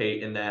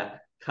participate in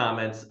that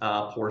comments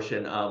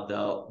portion of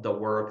the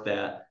work,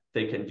 that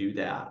they can do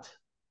that.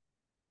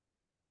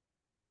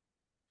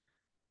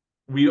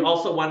 We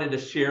also wanted to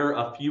share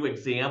a few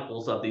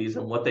examples of these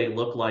and what they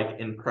look like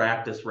in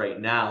practice right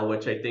now,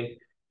 which I think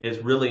is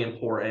really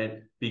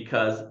important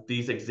because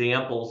these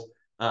examples,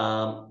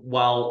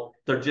 while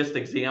they're just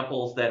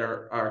examples that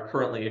are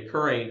currently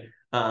occurring,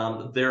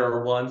 there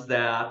are ones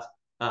that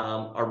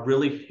are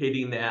really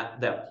hitting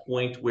that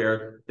point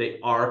where they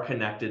are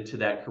connected to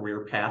that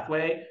career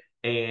pathway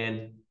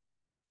and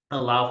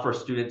allow for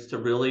students to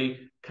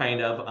really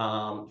kind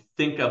of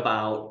think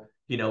about,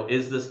 you know,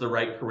 is this the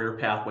right career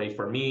pathway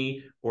for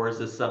me, or is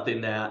this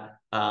something that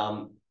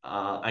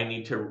I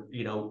need to,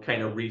 you know,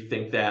 kind of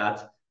rethink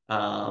that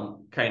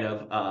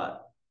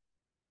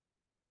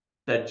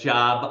that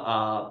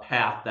job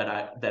path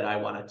that I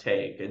want to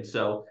take. And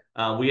so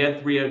we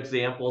had 3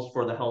 examples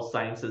for the health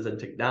sciences and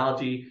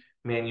technology,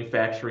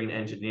 manufacturing,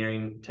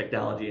 engineering,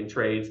 technology and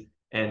trades,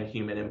 and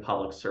human and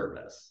public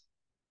service.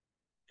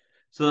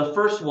 So the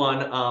first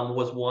one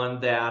was one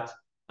that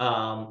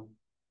I've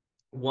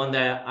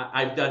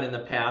done in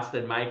the past.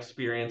 In my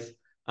experience,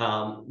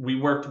 we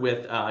worked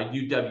with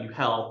UW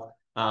Health,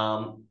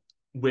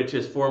 which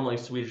is formerly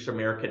Swedish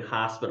American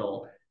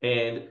Hospital.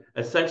 And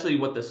essentially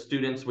what the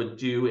students would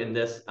do in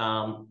this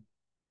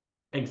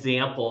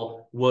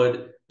example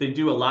they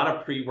do a lot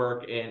of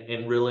pre-work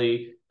and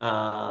really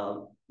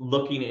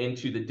looking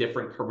into the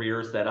different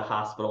careers that a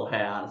hospital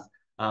has.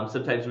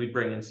 Sometimes we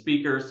bring in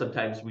speakers,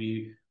 sometimes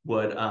we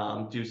would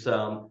do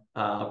some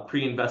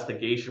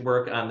pre-investigation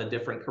work on the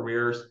different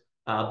careers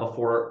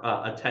before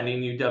attending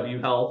UW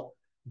Health.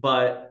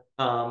 But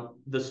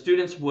the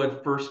students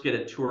would first get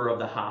a tour of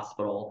the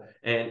hospital.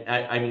 And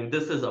I mean,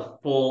 this is a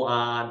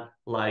full-on,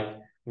 like,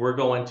 we're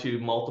going to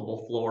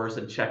multiple floors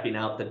and checking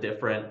out the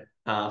different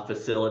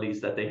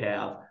facilities that they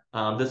have.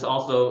 This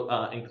also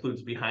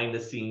includes behind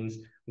the scenes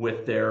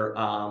with their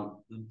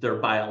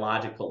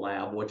biological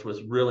lab, which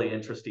was really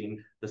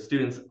interesting. The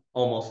students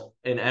almost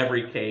in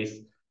every case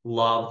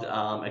loved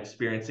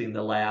experiencing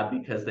the lab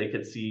because they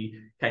could see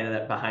kind of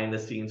that behind the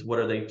scenes. What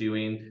are they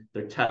doing?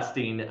 They're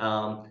testing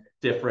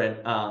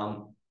different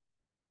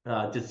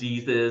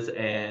diseases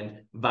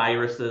and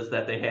viruses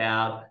that they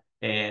have,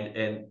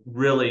 and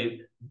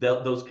really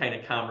those kind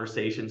of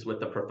conversations with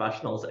the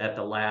professionals at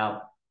the lab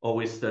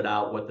always stood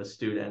out with the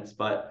students.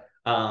 But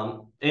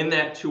in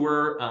that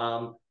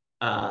tour,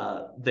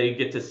 they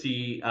get to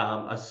see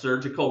a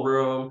surgical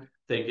room.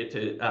 They get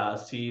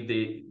to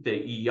see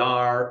the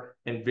ER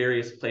and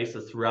various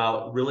places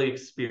throughout, really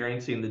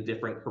experiencing the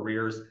different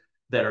careers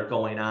that are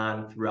going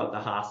on throughout the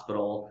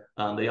hospital.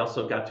 They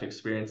also got to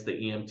experience the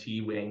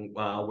EMT wing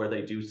where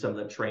they do some of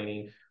the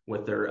training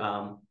with their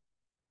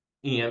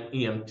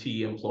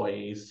EMT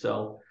employees.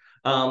 So,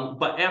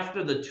 but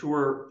after the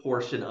tour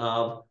portion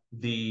of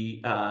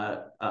the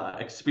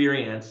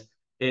experience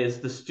is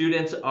the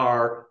students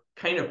are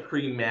kind of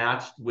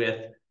pre-matched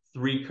with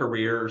 3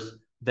 careers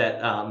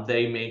that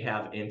they may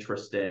have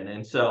interest in.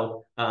 And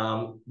so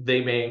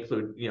they may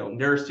include, you know,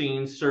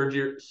 nursing,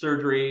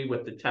 surgery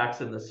with the techs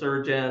and the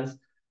surgeons,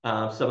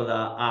 some of the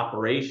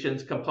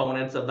operations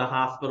components of the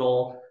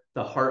hospital,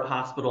 the heart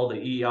hospital,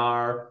 the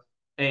ER,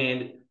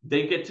 and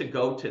they get to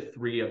go to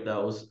 3 of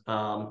those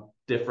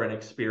different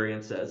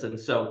experiences. And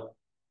so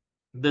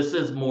this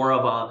is more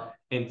of a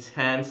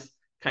intense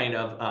kind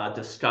of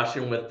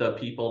discussion with the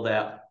people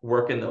that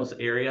work in those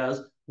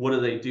areas. What do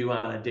they do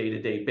on a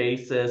day-to-day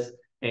basis?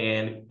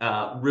 And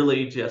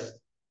really just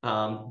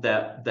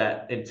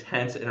that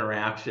intense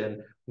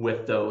interaction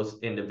with those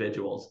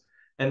individuals.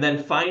 And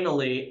then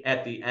finally,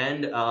 at the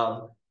end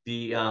of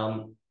the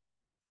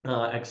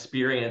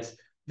experience,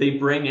 they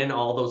bring in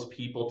all those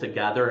people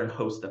together and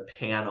host a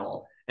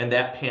panel. And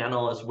that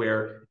panel is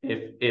where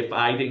if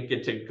I didn't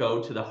get to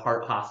go to the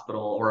heart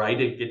hospital, or I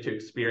didn't get to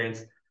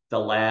experience the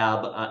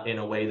lab in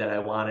a way that I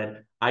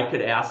wanted. I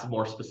could ask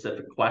more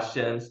specific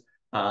questions.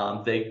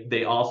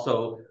 They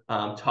also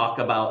talk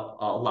about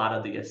a lot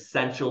of the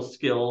essential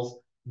skills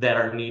that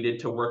are needed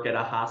to work at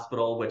a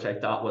hospital, which I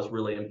thought was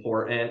really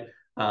important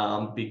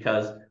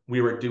because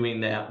we were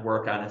doing that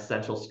work on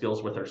essential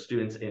skills with our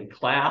students in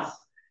class.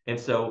 And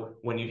so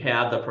when you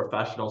have the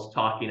professionals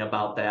talking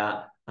about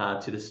that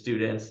to the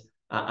students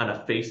on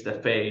a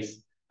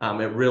face-to-face,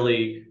 it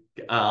really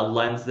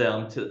lends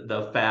them to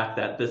the fact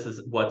that this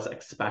is what's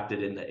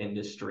expected in the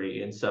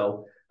industry. And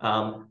so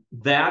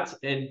that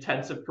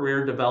intensive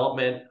career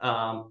development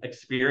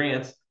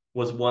experience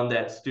was one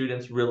that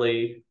students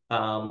really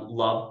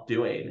loved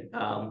doing.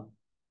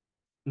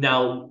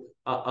 Now,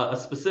 a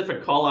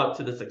specific call out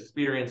to this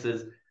experience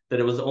is that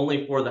it was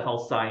only for the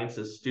health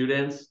sciences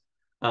students.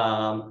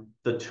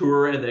 The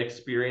tour and the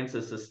experience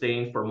is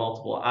sustained for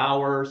multiple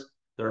hours.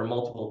 There are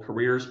multiple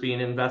careers being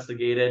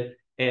investigated,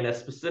 and a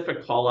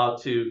specific call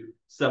out to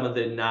some of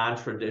the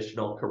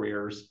non-traditional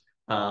careers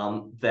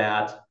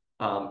that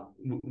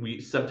we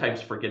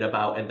sometimes forget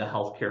about in the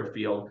healthcare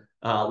field,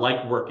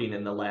 like working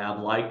in the lab,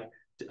 like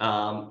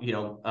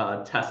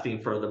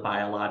testing for the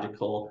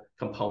biological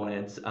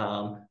components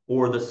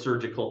or the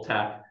surgical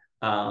tech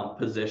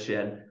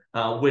position,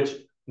 which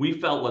we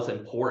felt was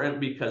important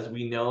because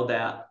we know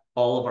that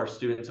all of our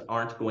students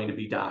aren't going to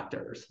be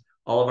doctors.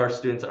 All of our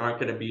students aren't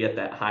going to be at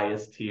that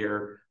highest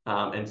tier.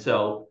 And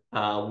so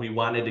we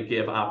wanted to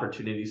give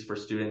opportunities for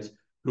students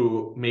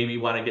who maybe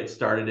want to get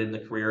started in the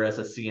career as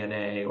a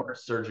CNA or a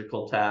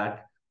surgical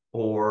tech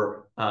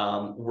or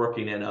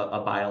working in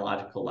a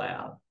biological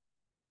lab.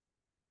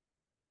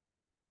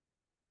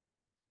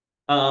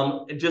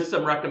 Just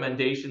some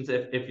recommendations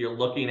if you're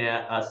looking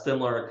at a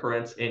similar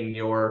occurrence in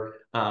your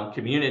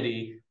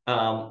community.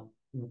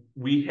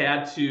 We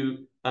had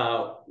to,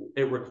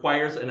 it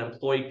requires an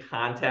employee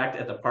contact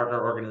at the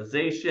partner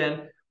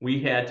organization.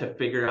 We had to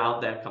figure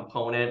out that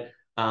component.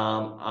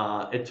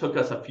 It took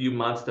us a few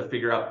months to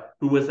figure out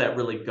who was that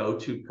really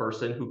go-to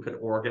person who could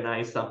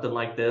organize something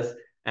like this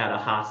at a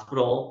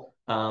hospital.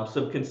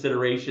 Some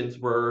considerations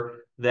were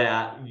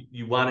that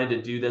you wanted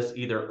to do this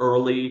either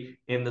early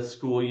in the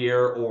school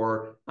year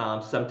or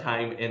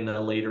sometime in the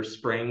later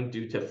spring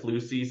due to flu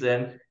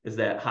season, is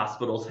that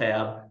hospitals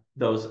have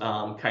those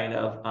kind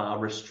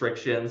of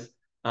restrictions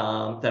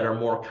that are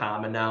more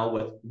common now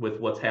with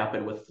what's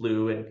happened with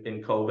flu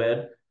and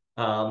COVID.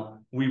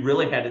 We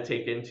really had to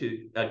take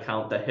into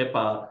account the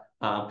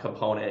HIPAA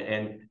component,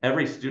 and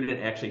every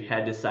student actually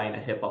had to sign a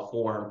HIPAA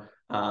form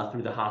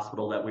through the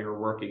hospital that we were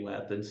working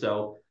with. And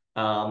so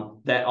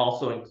that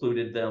also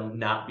included them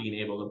not being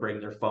able to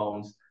bring their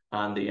phones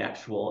on the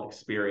actual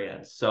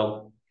experience.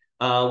 So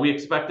we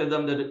expected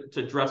them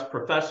to dress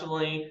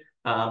professionally,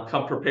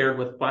 come prepared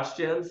with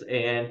questions,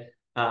 and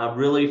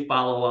really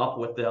follow up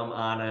with them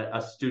on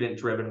a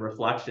student-driven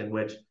reflection,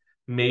 which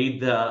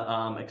made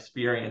the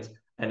experience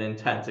an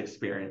intense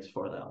experience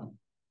for them.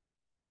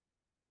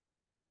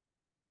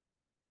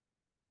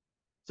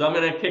 So I'm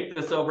going to kick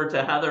this over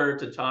to Heather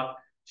to talk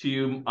to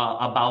you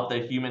about the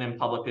Human and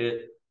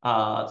Public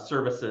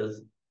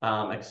Services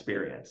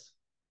experience.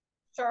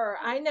 Sure.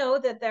 I know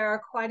that there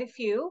are quite a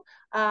few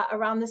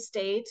around the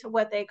state,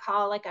 what they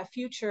call like a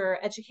future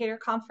educator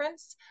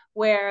conference,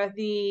 where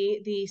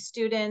the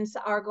students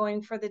are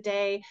going for the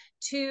day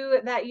to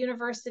that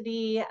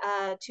university,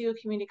 to a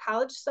community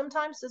college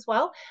sometimes as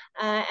well.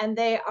 And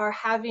they are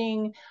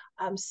having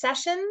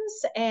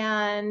sessions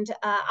and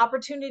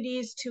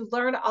opportunities to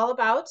learn all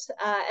about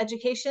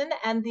education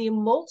and the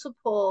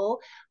multiple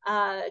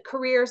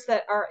careers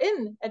that are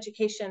in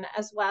education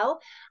as well.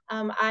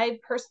 I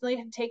personally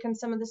have taken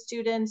some of the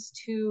students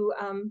to,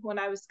 when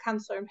I was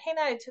counselor in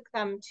Pana, I took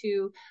them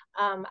to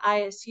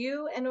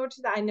ISU in order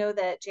to, I know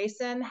that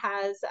Jason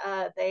has,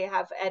 they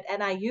have at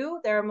NIU,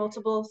 there are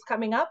multiples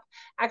coming up.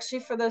 Actually,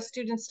 for those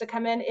students to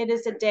come in, it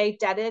is a day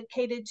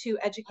dedicated to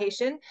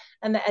education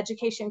and the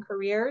education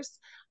careers.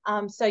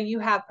 So you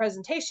have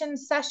presentation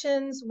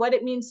sessions, what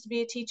it means to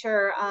be a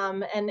teacher,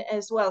 and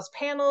as well as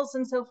panels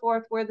and so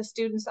forth, where the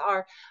students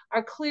are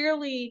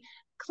clearly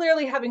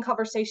having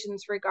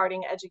conversations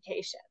regarding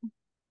education.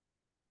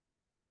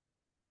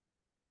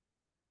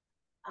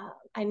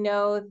 I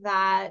know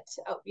that,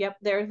 oh, yep,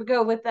 there we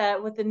go with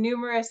the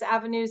numerous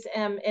avenues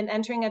in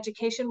entering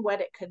education,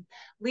 what it could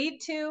lead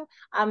to,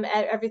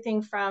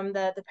 everything from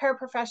the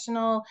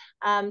paraprofessional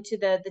to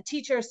the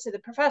teachers, to the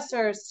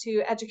professors,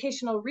 to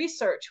educational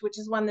research, which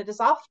is one that is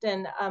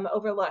often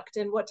overlooked,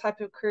 and what type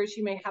of careers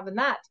you may have in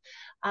that.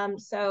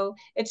 So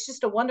it's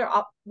just a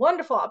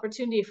wonderful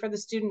opportunity for the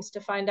students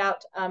to find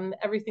out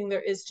everything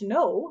there is to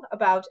know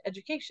about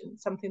education,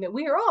 something that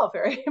we are all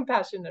very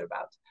passionate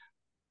about.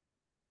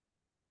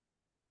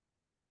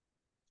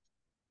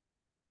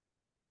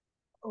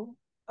 Oh,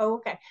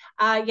 okay.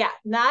 Yeah,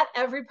 not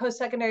every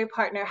post-secondary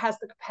partner has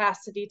the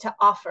capacity to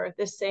offer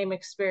this same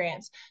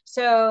experience.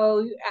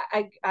 So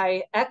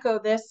I echo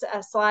this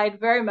slide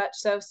very much.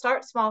 So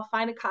start small,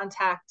 find a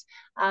contact,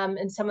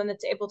 and someone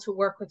that's able to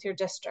work with your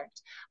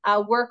district.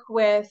 Work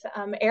with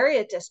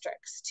area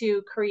districts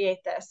to create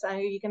this.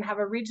 You can have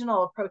a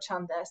regional approach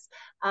on this.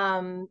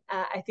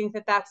 I think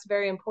that that's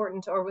very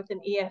important, or with an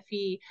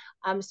EFE,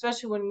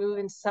 especially when we move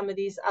into some of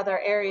these other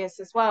areas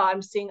as well.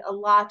 I'm seeing a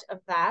lot of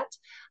that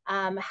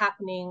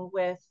happening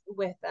with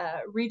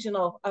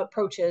regional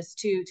approaches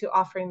to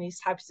offering these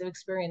types of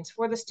experience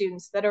for the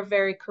students that are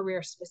very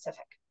career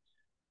specific.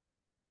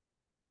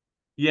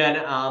 Yeah,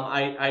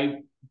 and I've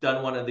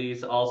done one of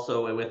these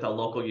also with a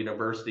local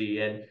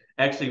university, and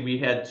actually we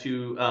had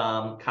two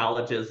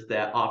colleges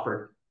that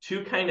offered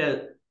two kind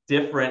of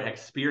different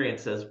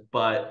experiences,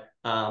 but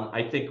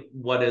I think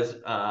what is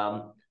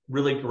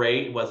really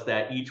great was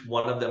that each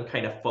one of them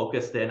kind of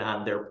focused in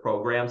on their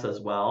programs as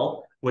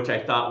well, which I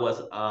thought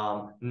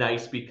was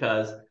nice,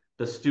 because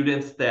the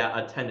students that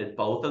attended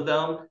both of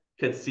them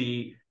could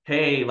see,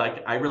 hey,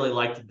 like I really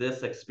liked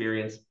this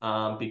experience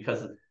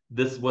because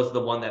this was the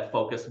one that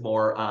focused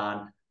more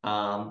on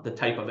the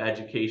type of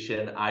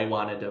education I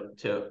wanted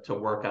to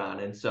work on.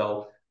 And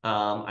so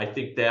I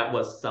think that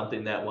was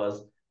something that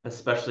was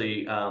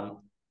especially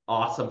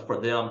awesome for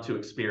them to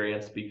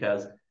experience,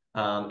 because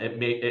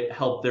it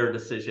helped their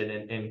decision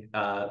in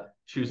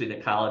choosing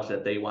a college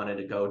that they wanted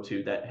to go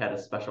to that had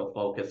a special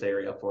focus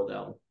area for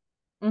them.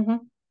 Mm-hmm.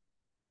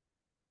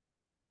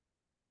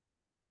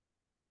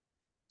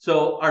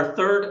 So our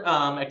third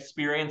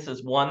experience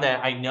is one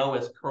that I know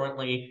is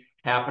currently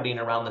happening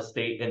around the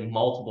state in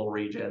multiple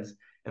regions.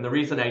 And the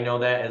reason I know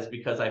that is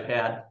because I've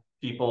had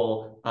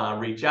people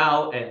reach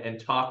out and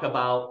talk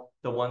about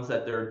the ones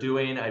that they're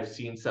doing. I've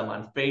seen some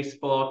on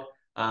Facebook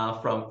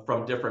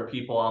from different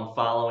people I'm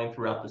following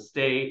throughout the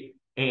state.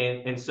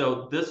 And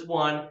so this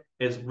one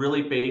is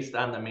really based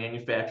on the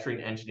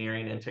manufacturing,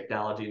 engineering, and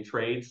technology and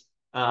trades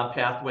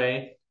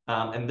pathway.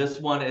 And this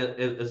one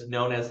is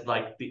known as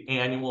like the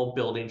annual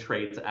Building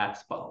Trades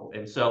Expo.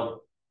 And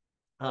so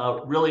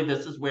really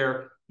this is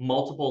where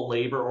multiple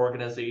labor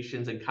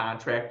organizations and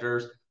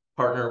contractors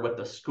partner with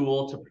the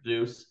school to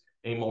produce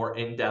a more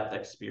in-depth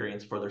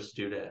experience for their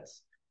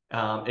students.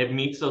 It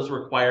meets those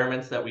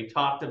requirements that we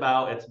talked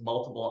about. It's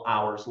multiple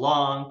hours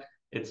long.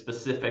 It's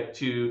specific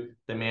to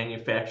the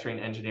manufacturing,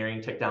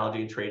 engineering,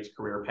 technology, and trades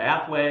career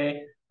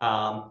pathway.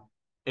 And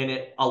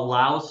it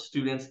allows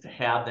students to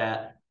have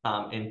that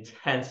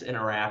intense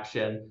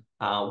interaction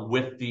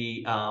with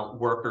the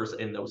workers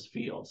in those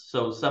fields.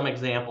 So some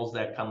examples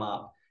that come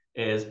up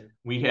is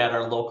we had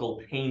our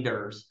local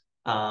painters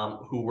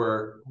who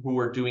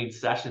were doing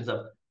sessions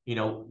of, you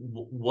know,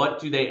 what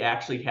do they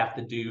actually have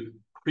to do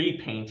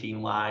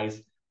pre-painting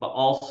wise, but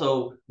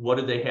also what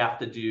do they have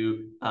to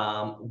do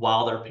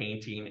while they're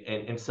painting,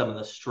 and some of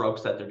the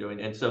strokes that they're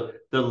doing. And so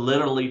they're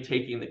literally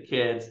taking the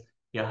kids,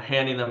 you know,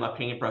 handing them a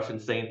paintbrush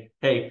and saying,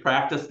 hey,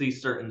 practice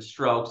these certain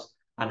strokes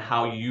on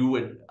how you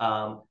would,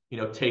 you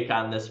know, take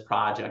on this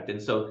project.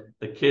 And so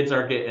the kids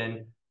are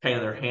getting kind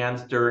of their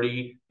hands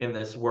dirty in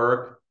this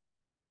work.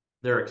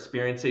 They're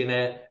experiencing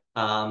it.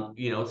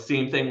 You know,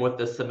 same thing with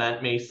the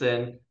cement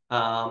mason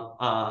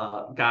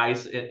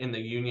guys in the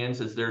unions,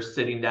 as they're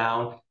sitting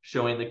down,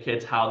 showing the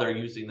kids how they're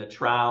using the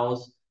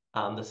trowels.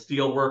 The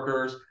steel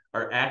workers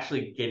are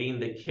actually getting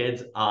the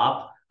kids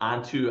up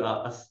onto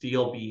a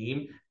steel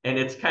beam. And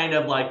it's kind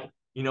of like,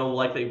 you know,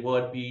 like they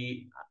would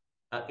be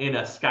in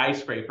a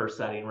skyscraper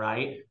setting,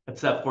 right?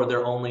 Except for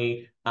they're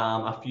only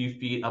a few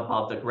feet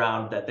above the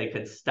ground that they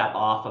could step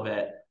off of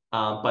it.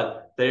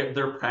 But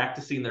they're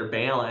practicing their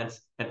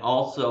balance, and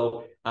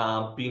also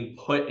being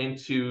put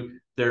into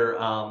their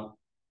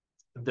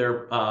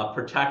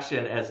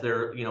protection as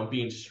they're, you know,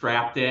 being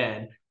strapped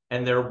in,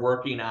 and they're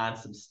working on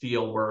some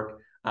steel work,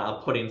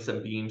 putting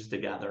some beams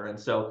together. And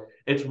so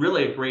it's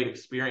really a great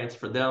experience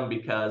for them,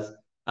 because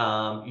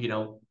you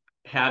know,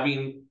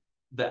 having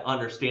the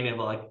understanding of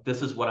like,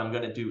 this is what I'm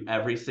going to do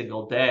every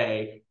single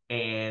day,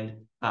 and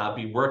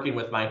be working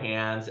with my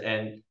hands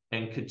and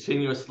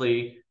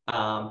continuously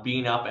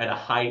being up at a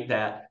height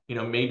that, you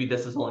know, maybe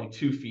this is only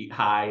 2 feet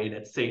high and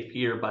it's safe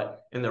here,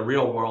 but in the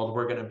real world,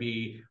 we're going to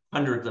be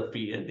hundreds of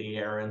feet in the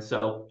air. And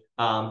so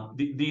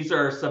these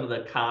are some of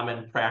the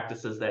common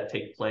practices that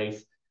take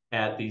place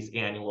at these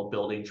annual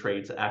building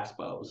trades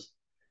expos.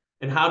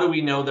 And how do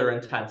we know they're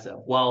intensive?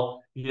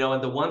 Well, you know,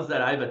 in the ones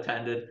that I've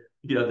attended,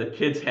 you know, the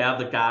kids have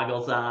the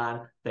goggles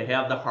on, they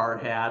have the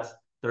hard hats,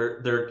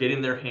 they're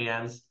getting their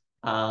hands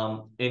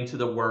into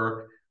the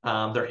work,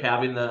 they're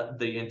having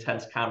the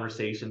intense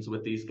conversations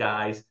with these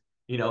guys,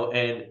 you know,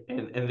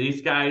 and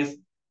these guys,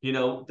 you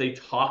know, they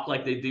talk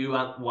like they do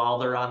while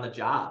they're on the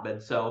job.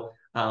 And so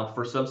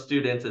for some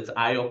students, it's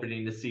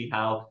eye-opening to see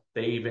how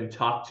they even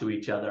talk to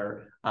each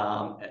other,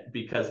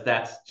 because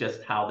that's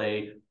just how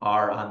they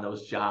are on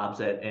those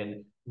jobs,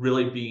 and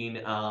really being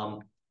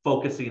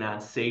focusing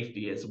on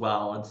safety as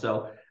well. And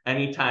so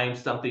anytime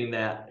something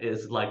that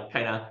is like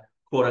kind of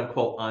quote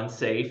unquote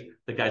unsafe,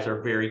 the guys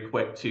are very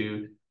quick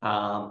to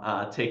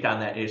take on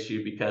that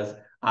issue, because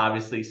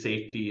obviously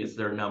safety is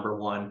their number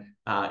one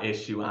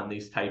issue on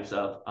these types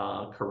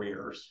of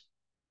careers.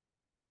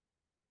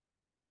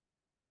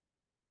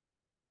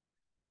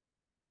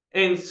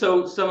 And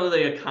so some of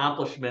the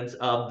accomplishments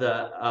of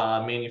the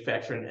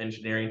manufacturing,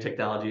 engineering,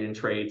 technology, and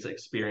trades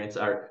experience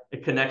are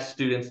it connects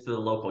students to the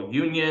local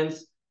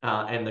unions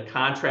and the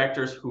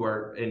contractors who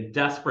are in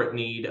desperate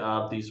need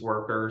of these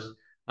workers.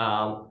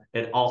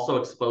 It also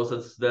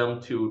exposes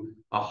them to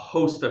a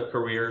host of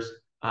careers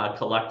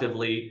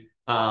collectively.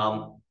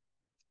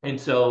 And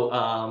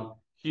so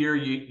here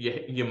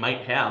you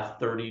might have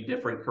 30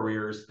 different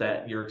careers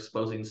that you're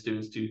exposing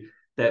students to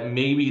that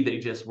maybe they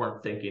just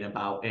weren't thinking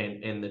about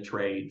in the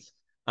trades.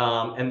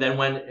 And then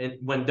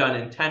when done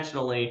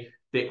intentionally,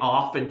 they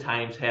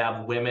oftentimes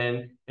have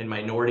women and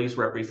minorities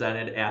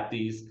represented at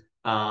these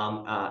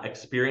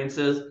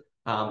experiences.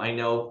 I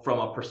know from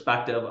a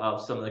perspective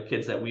of some of the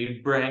kids that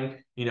we bring,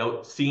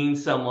 seeing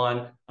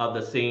someone of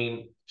the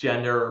same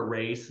gender or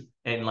race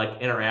and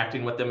like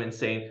interacting with them and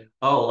saying,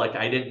 oh, like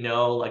I didn't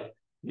know, like,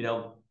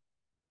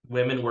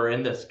 women were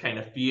in this kind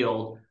of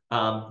field.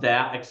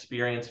 That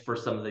experience for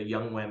some of the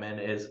young women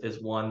is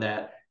one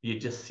that you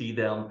just see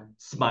them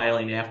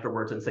smiling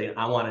afterwards and saying,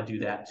 I want to do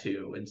that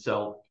too. And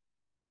so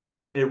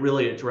it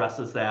really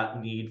addresses that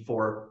need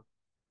for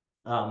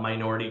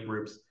minority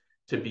groups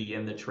to be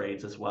in the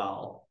trades as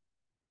well.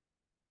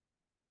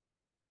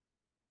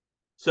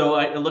 So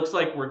it looks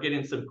like we're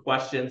getting some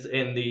questions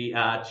in the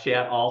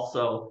chat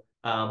also.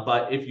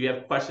 But if you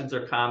have questions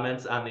or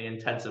comments on the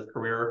intensive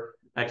career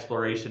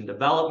exploration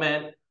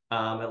development,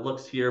 it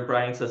looks here,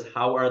 Brian says,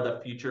 how are the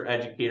future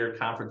educator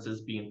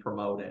conferences being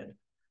promoted?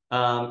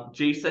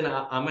 Jason,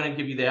 I'm going to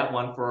give you that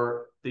one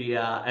for the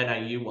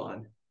NIU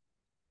one.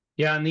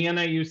 Yeah, on the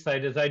NIU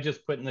side, as I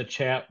just put in the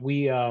chat,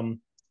 we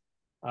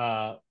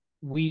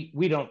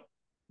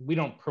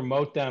don't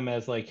promote them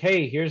as like,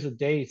 hey, here's a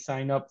day,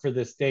 sign up for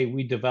this day.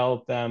 We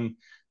develop them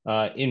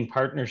in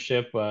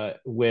partnership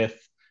with,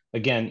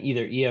 again,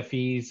 either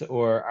EFEs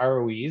or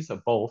ROEs,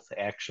 both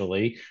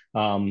actually.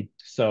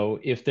 So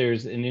if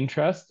there's an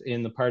interest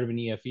in the part of an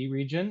EFE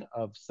region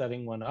of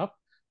setting one up,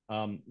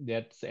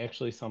 that's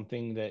actually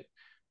something that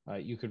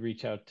you could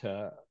reach out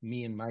to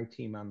me and my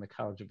team on the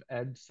College of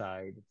Ed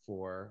side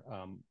for.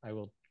 I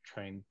will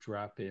try and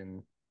drop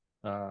in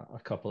a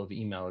couple of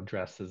email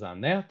addresses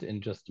on that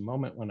in just a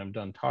moment when I'm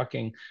done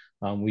talking.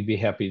 We'd be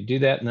happy to do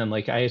that. And then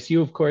like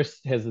ISU, of course,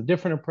 has a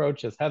different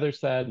approach, as Heather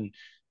said, and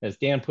as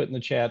Dan put in the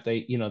chat,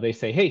 they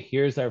say, hey,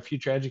 here's our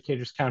Future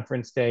Educators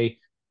Conference Day.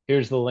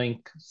 Here's the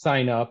link,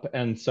 sign up.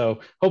 And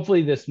so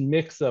hopefully this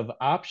mix of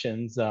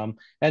options, and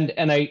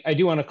I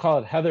do want to call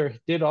it, Heather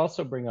did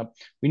also bring up,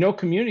 we know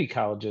community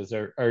colleges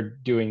are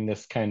doing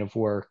this kind of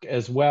work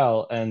as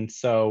well. And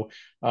so,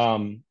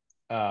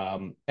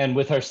 and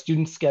with our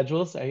student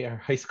schedules, our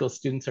high school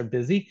students are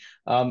busy.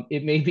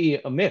 It may be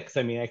a mix.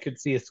 I mean, I could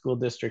see a school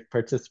district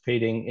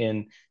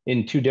participating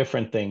in two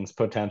different things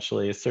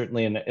potentially,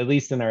 certainly at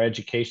least in our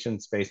education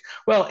space.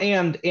 Well,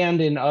 and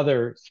in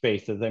other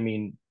spaces. I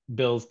mean,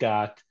 Bill's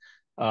got,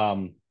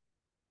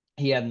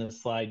 he had in the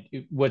slide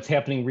what's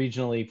happening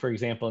regionally, for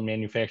example, in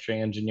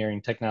manufacturing,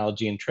 engineering,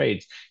 technology, and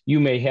trades. You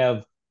may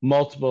have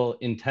multiple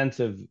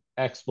intensive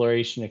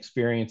exploration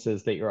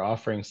experiences that you're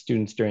offering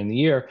students during the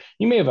year.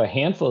 You may have a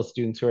handful of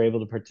students who are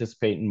able to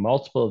participate in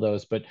multiple of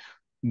those, but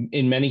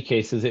in many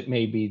cases, it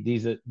may be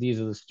these are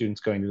the students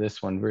going to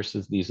this one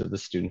versus these are the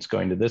students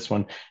going to this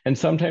one. And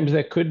sometimes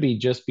that could be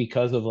just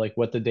because of like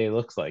what the day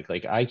looks like.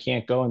 Like I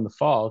can't go in the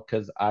fall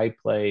because I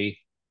play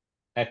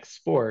X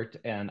sport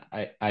and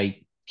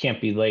I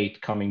can't be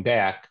late coming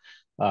back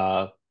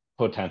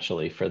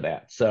potentially for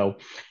that. So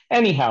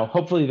anyhow,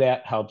 hopefully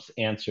that helps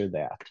answer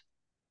that.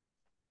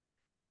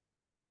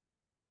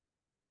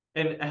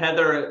 And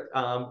Heather,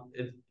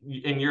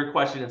 in your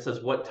question, it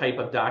says, what type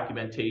of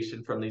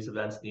documentation from these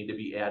events need to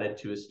be added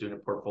to a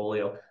student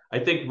portfolio? I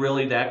think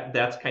really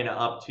that's kind of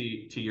up to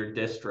your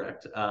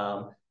district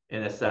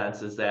in a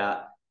sense, is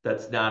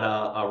that's not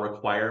a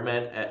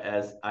requirement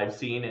as I've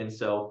seen. And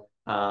so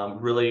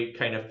really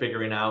kind of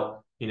figuring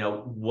out,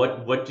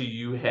 what do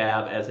you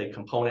have as a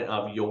component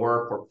of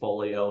your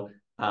portfolio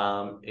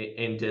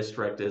in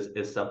district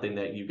is something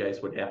that you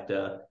guys would have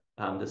to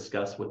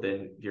discuss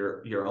within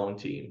your own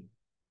team.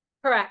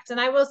 Correct. And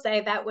I will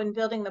say that when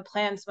building the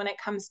plans, when it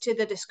comes to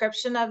the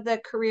description of the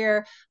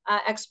career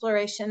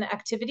exploration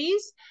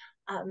activities,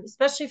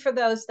 especially for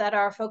those that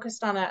are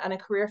focused on a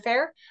career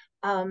fair,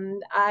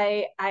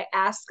 I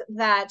ask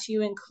that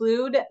you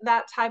include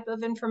that type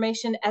of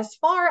information as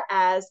far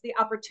as the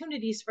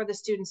opportunities for the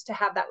students to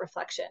have that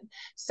reflection.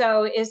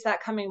 So is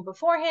that coming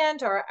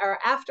beforehand or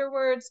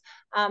afterwards,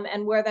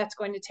 and where that's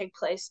going to take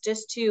place,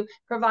 just to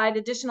provide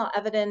additional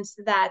evidence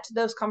that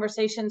those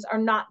conversations are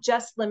not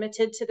just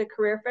limited to the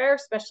career fair,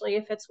 especially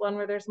if it's one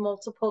where there's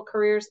multiple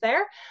careers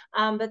there,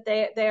 but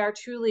they are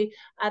truly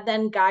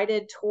then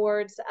guided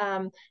towards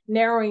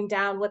narrowing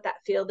down what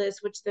that field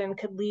is, which then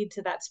could lead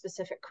to that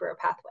specific career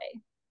pathway.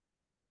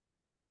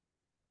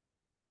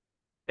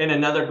 And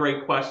another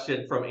great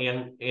question from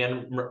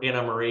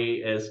Anna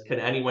Marie is, can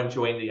anyone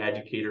join the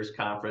educators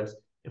conference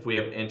if we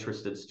have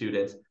interested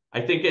students?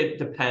 I think it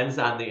depends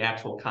on the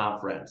actual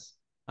conference,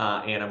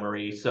 Anna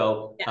Marie.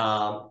 So yes.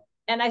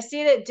 And I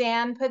see that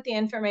Dan put the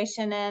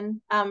information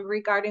in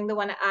regarding the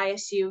one at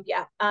ISU.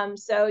 Yeah.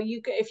 So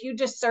if you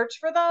just search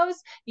for those,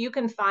 you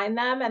can find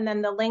them, and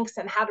then the links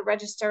and how to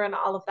register and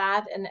all of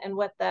that, and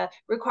what the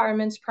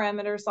requirements,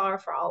 parameters are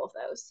for all of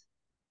those.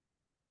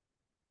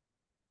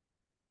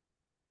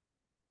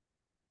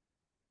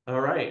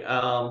 All right.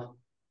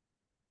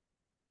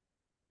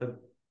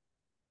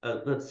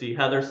 Let's see.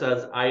 Heather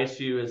says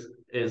ISU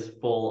is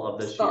full of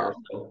this year,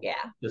 so yeah,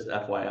 just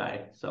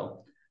FYI.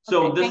 So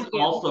okay, this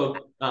also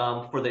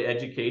for the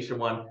education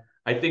one.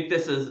 I think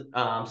this is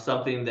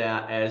something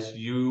that as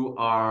you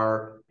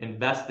are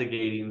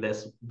investigating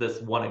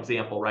this one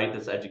example, right?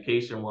 This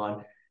education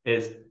one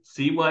is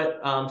see what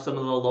some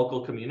of the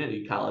local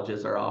community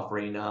colleges are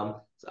offering.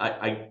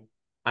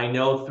 I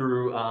know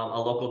through a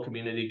local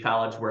community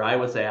college where I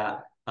was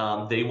at.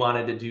 They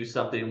wanted to do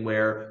something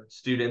where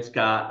students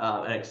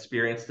got an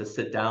experience to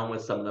sit down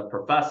with some of the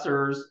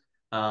professors.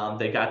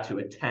 They got to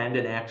attend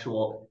an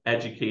actual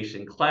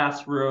education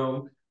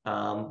classroom.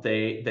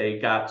 They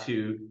got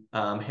to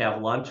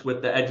have lunch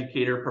with the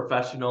educator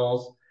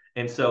professionals.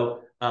 And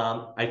so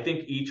I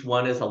think each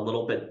one is a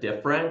little bit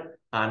different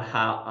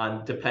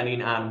on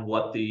depending on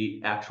what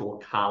the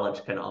actual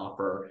college can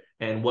offer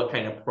and what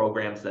kind of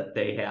programs that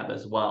they have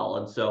as well.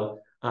 And so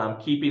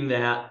keeping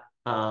that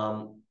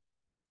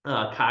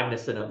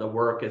cognizant of the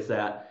work is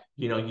that,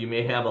 you know, you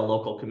may have a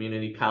local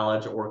community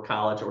college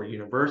or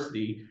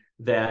university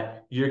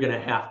that you're going to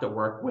have to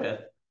work with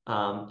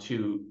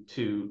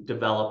to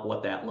develop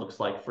what that looks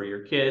like for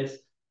your kids.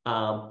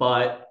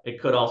 But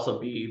it could also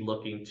be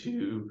looking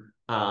to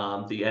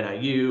the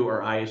NIU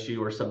or ISU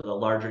or some of the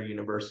larger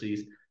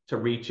universities to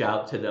reach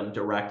out to them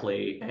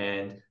directly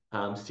and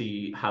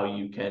see how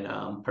you can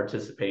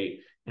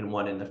participate in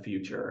one in the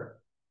future.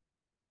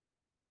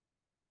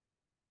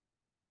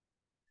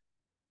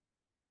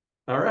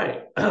 All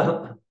right.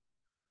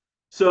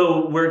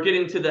 So we're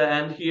getting to the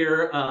end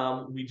here.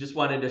 We just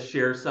wanted to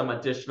share some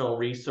additional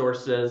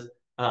resources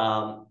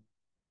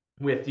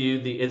with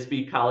you. The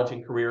ISBE College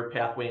and Career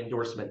Pathway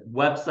Endorsement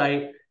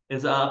website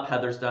is up.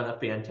 Heather's done a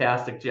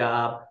fantastic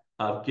job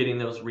of getting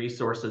those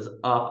resources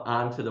up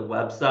onto the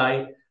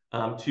website.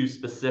 Two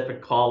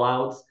specific call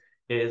outs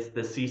is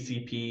the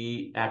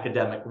CCP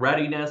Academic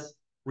Readiness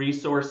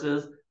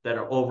resources that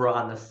are over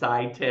on the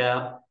side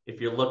tab. If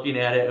you're looking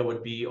at it, it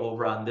would be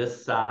over on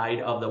this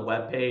side of the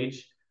web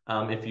page.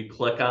 If you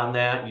click on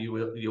that, you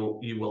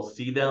will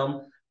see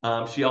them.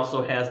 She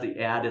also has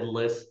the added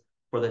list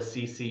for the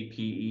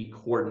CCPE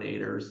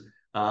coordinators.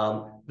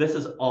 This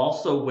is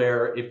also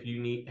where if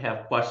you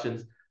have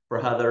questions for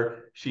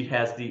Heather, she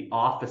has the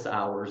office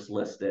hours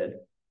listed.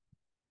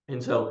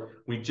 And so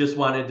we just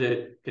wanted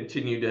to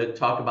continue to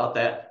talk about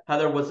that.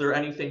 Heather, was there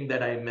anything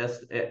that I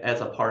missed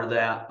as a part of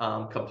that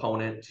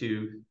component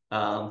to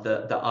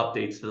the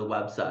updates to the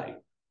website?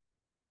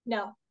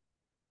 No,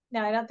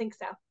 I don't think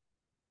so.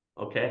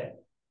 Okay.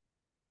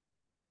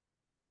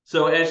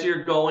 So as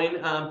you're going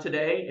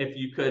today, if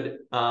you could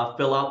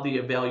fill out the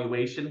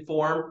evaluation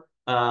form,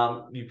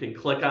 you can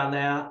click on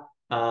that.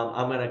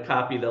 I'm going to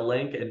copy the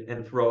link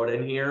and throw it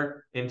in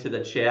here into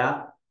the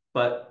chat.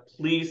 But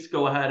please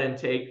go ahead and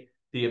take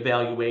the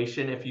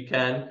evaluation if you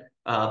can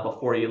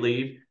before you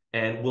leave.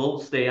 And we'll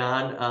stay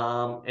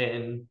on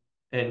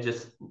and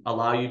just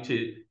allow you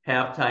to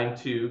have time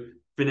to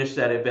finish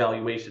that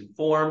evaluation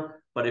form.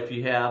 But if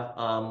you have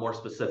more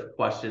specific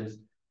questions,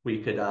 we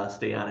could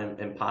stay on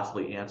and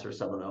possibly answer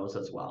some of those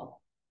as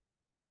well.